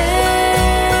the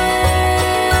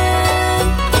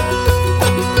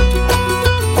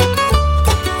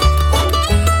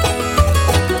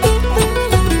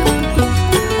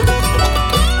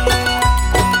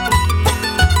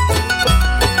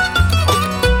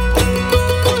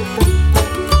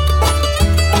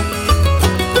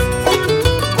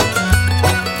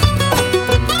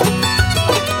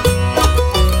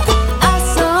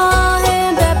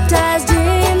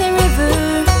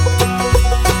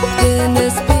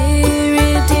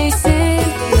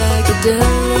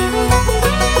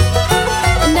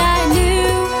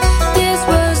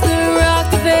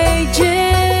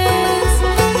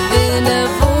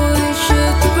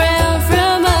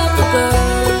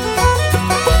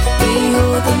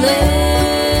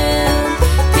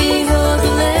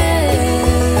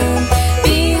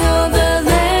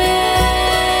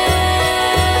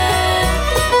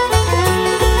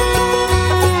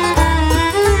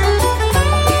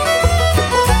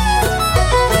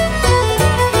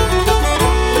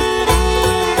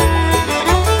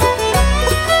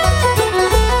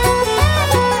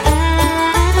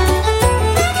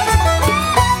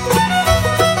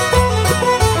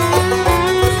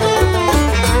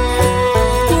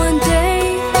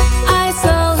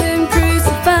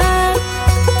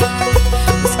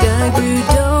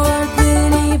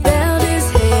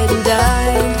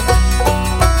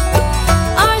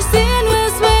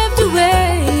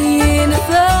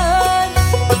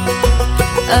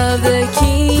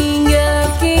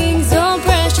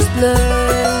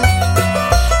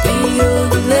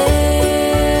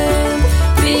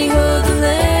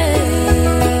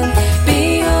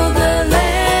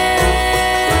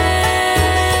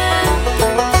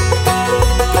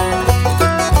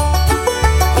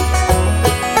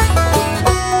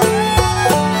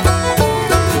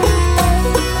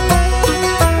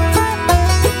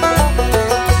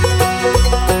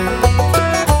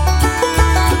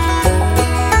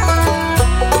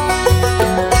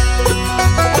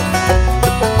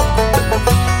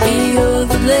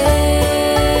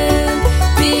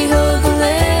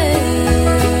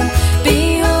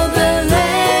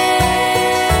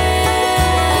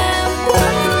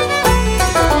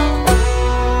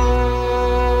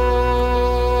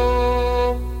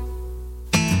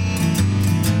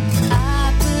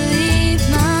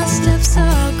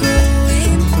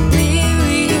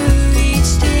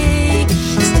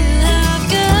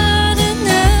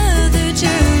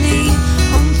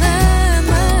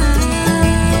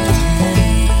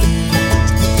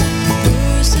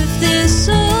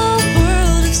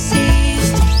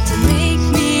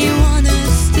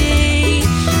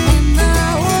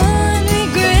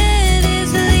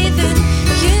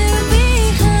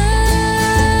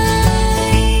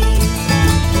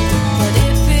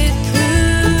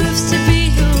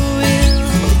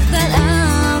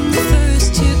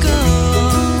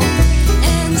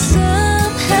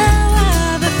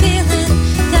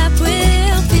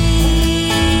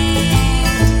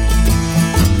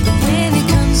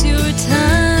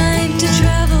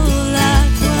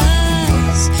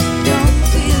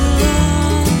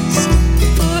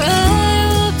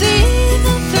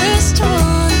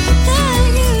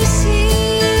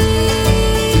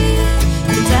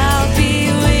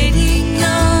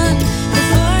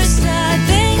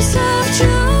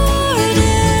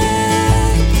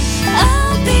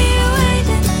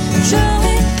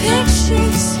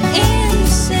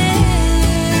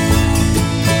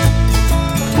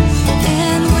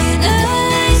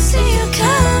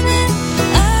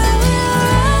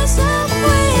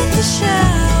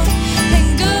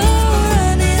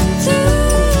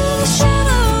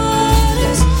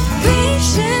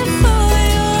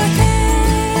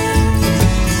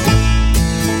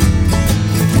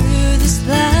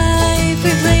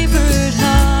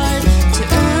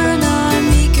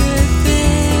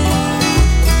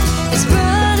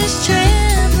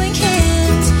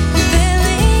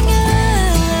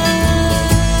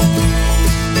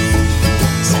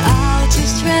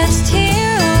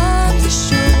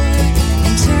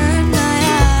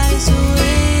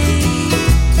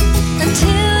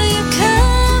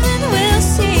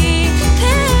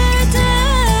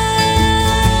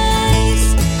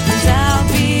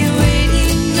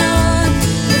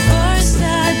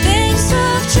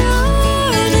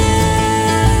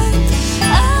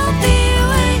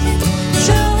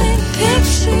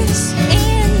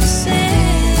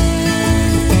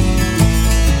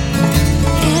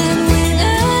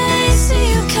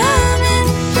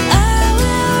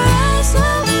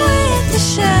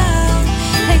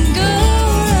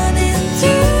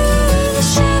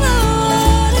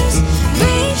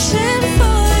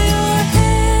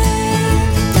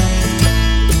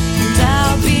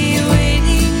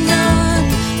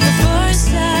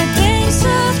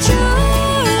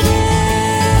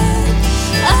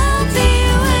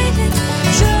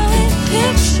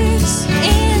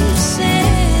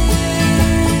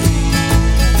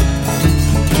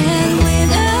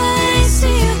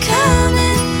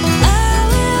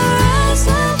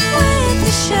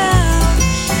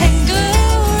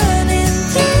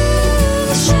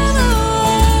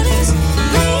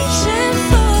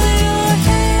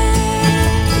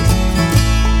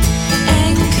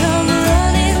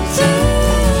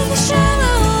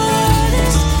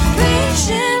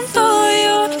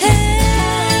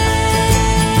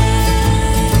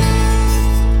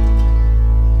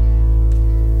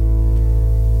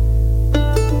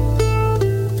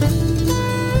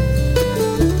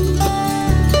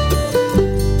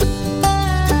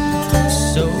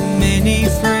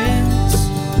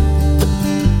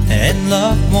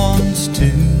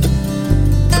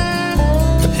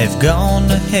have gone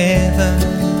to heaven,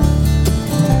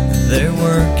 their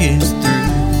work is through.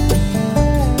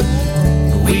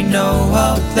 We know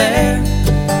up there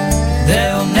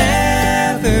they'll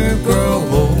never grow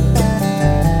old,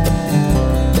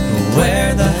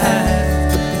 where the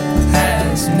half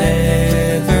has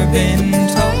never been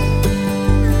told.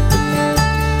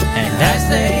 And as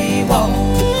they walk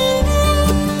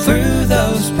through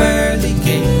those pearly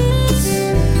gates,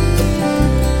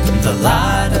 the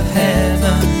light of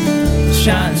heaven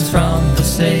shines from the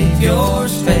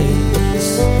Savior's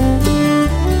face.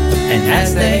 And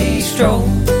as they stroll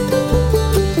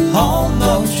on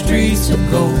those streets of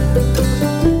gold,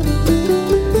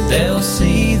 they'll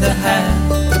see the half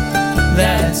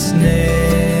that's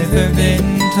never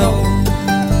been told.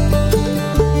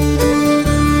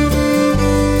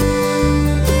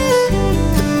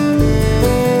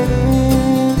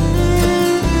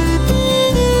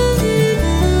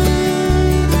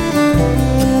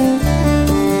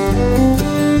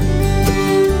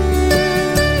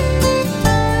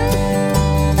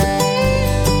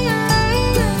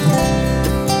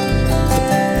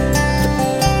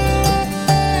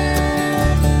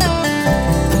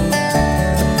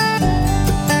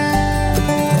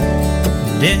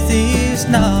 Death is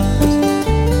not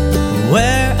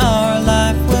where our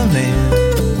life will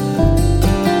end.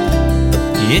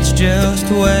 It's just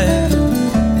where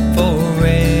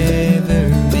forever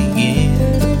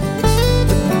begins.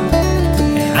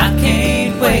 And I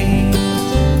can't wait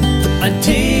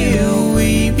until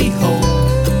we behold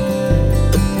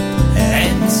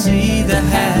and see the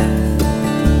half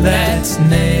that's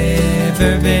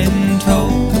never been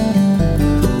told.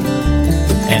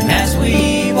 And as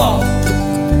we walk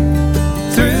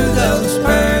through those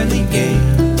pearly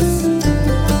gates,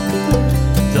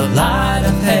 the light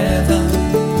of heaven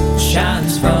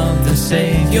shines from the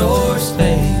Savior's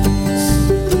face.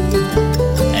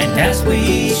 And as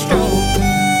we stroll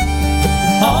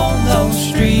on those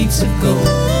streets of gold,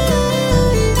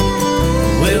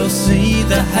 we'll see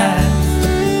the half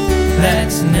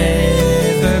that's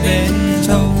never been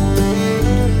told.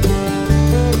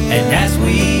 And as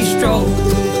we stroll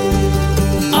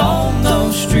on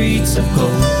those streets of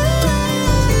gold,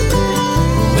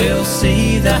 we'll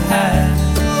see the half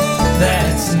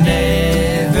that's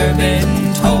never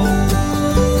been told.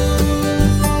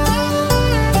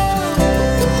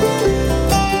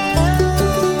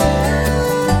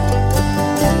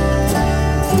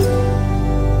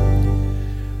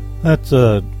 That's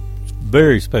a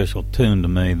very special tune to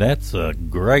me. That's a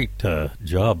great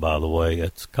job, by the way.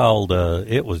 It's called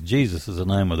It Was Jesus is the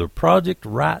name of the project.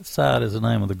 Right Side is the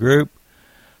name of the group.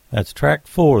 That's track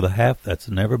 4, the half that's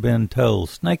never been told.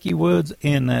 Snaky Woods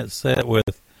in that set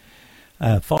with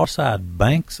Far Side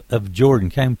Banks of Jordan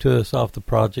came to us off the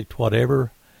project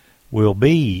Whatever Will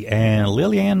Be. And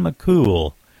Lillian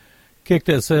McCool kicked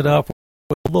that set off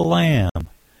with The Lamb.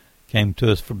 Came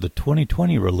to us from the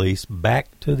 2020 release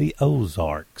Back to the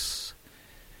Ozarks.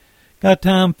 Got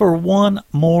time for one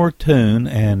more tune,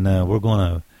 and we're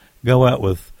going to go out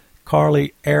with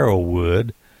Carly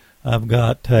Arrowwood. I've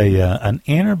got an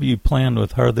interview planned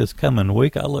with her this coming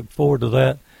week. I look forward to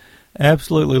that.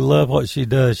 Absolutely love what she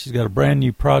does. She's got a brand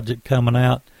new project coming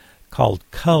out called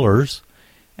Colors,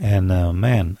 and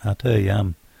man, I tell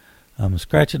you, I'm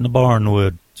scratching the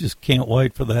barnwood. Just can't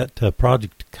wait for that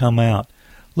project to come out.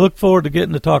 Look forward to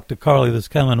getting to talk to Carly this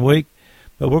coming week,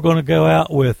 but we're going to go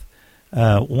out with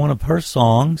one of her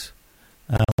songs.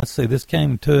 Let's see, this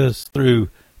came to us through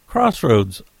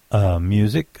Crossroads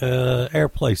Music,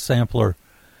 Airplay Sampler.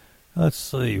 Let's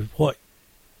see, what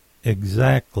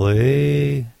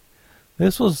exactly?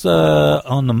 This was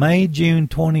on the May-June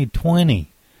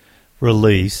 2020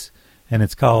 release, and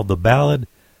it's called The Ballad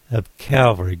of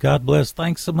Calvary. God bless.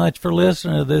 Thanks so much for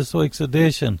listening to this week's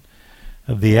edition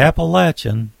of the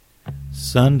Appalachian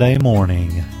Sunday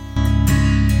Morning.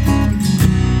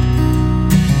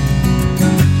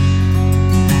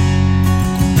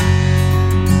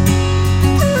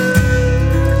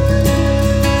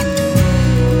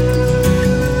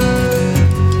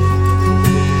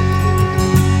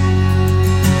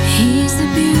 He's the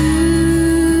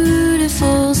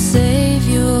beautiful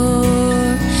Savior,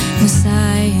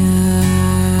 Messiah,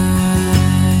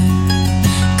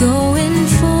 going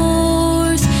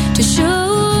forth to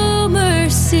show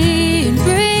mercy and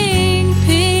grace.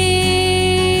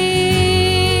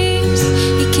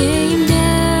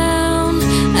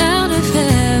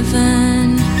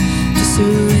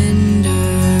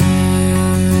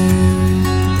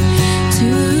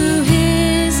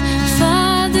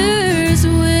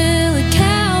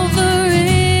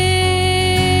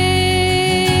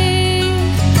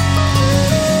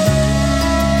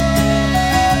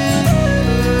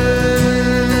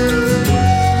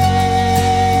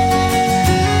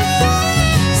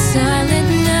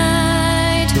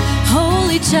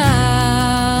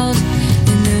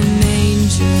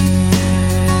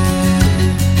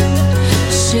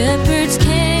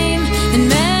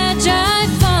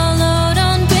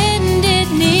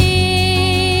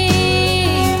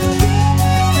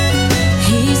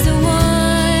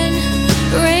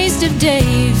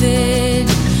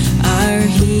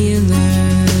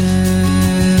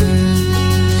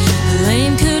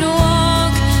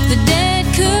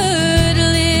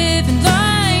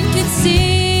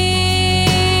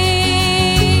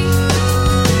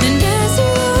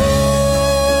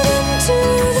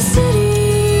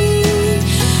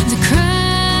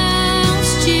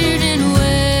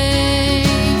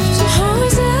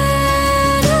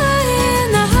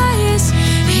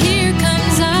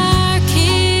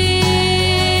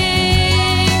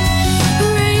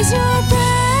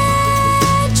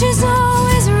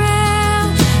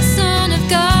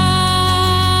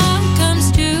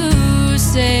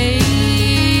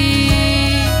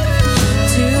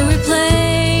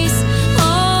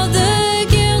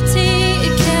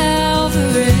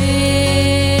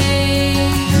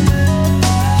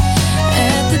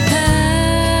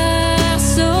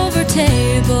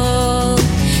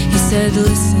 would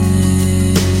listen.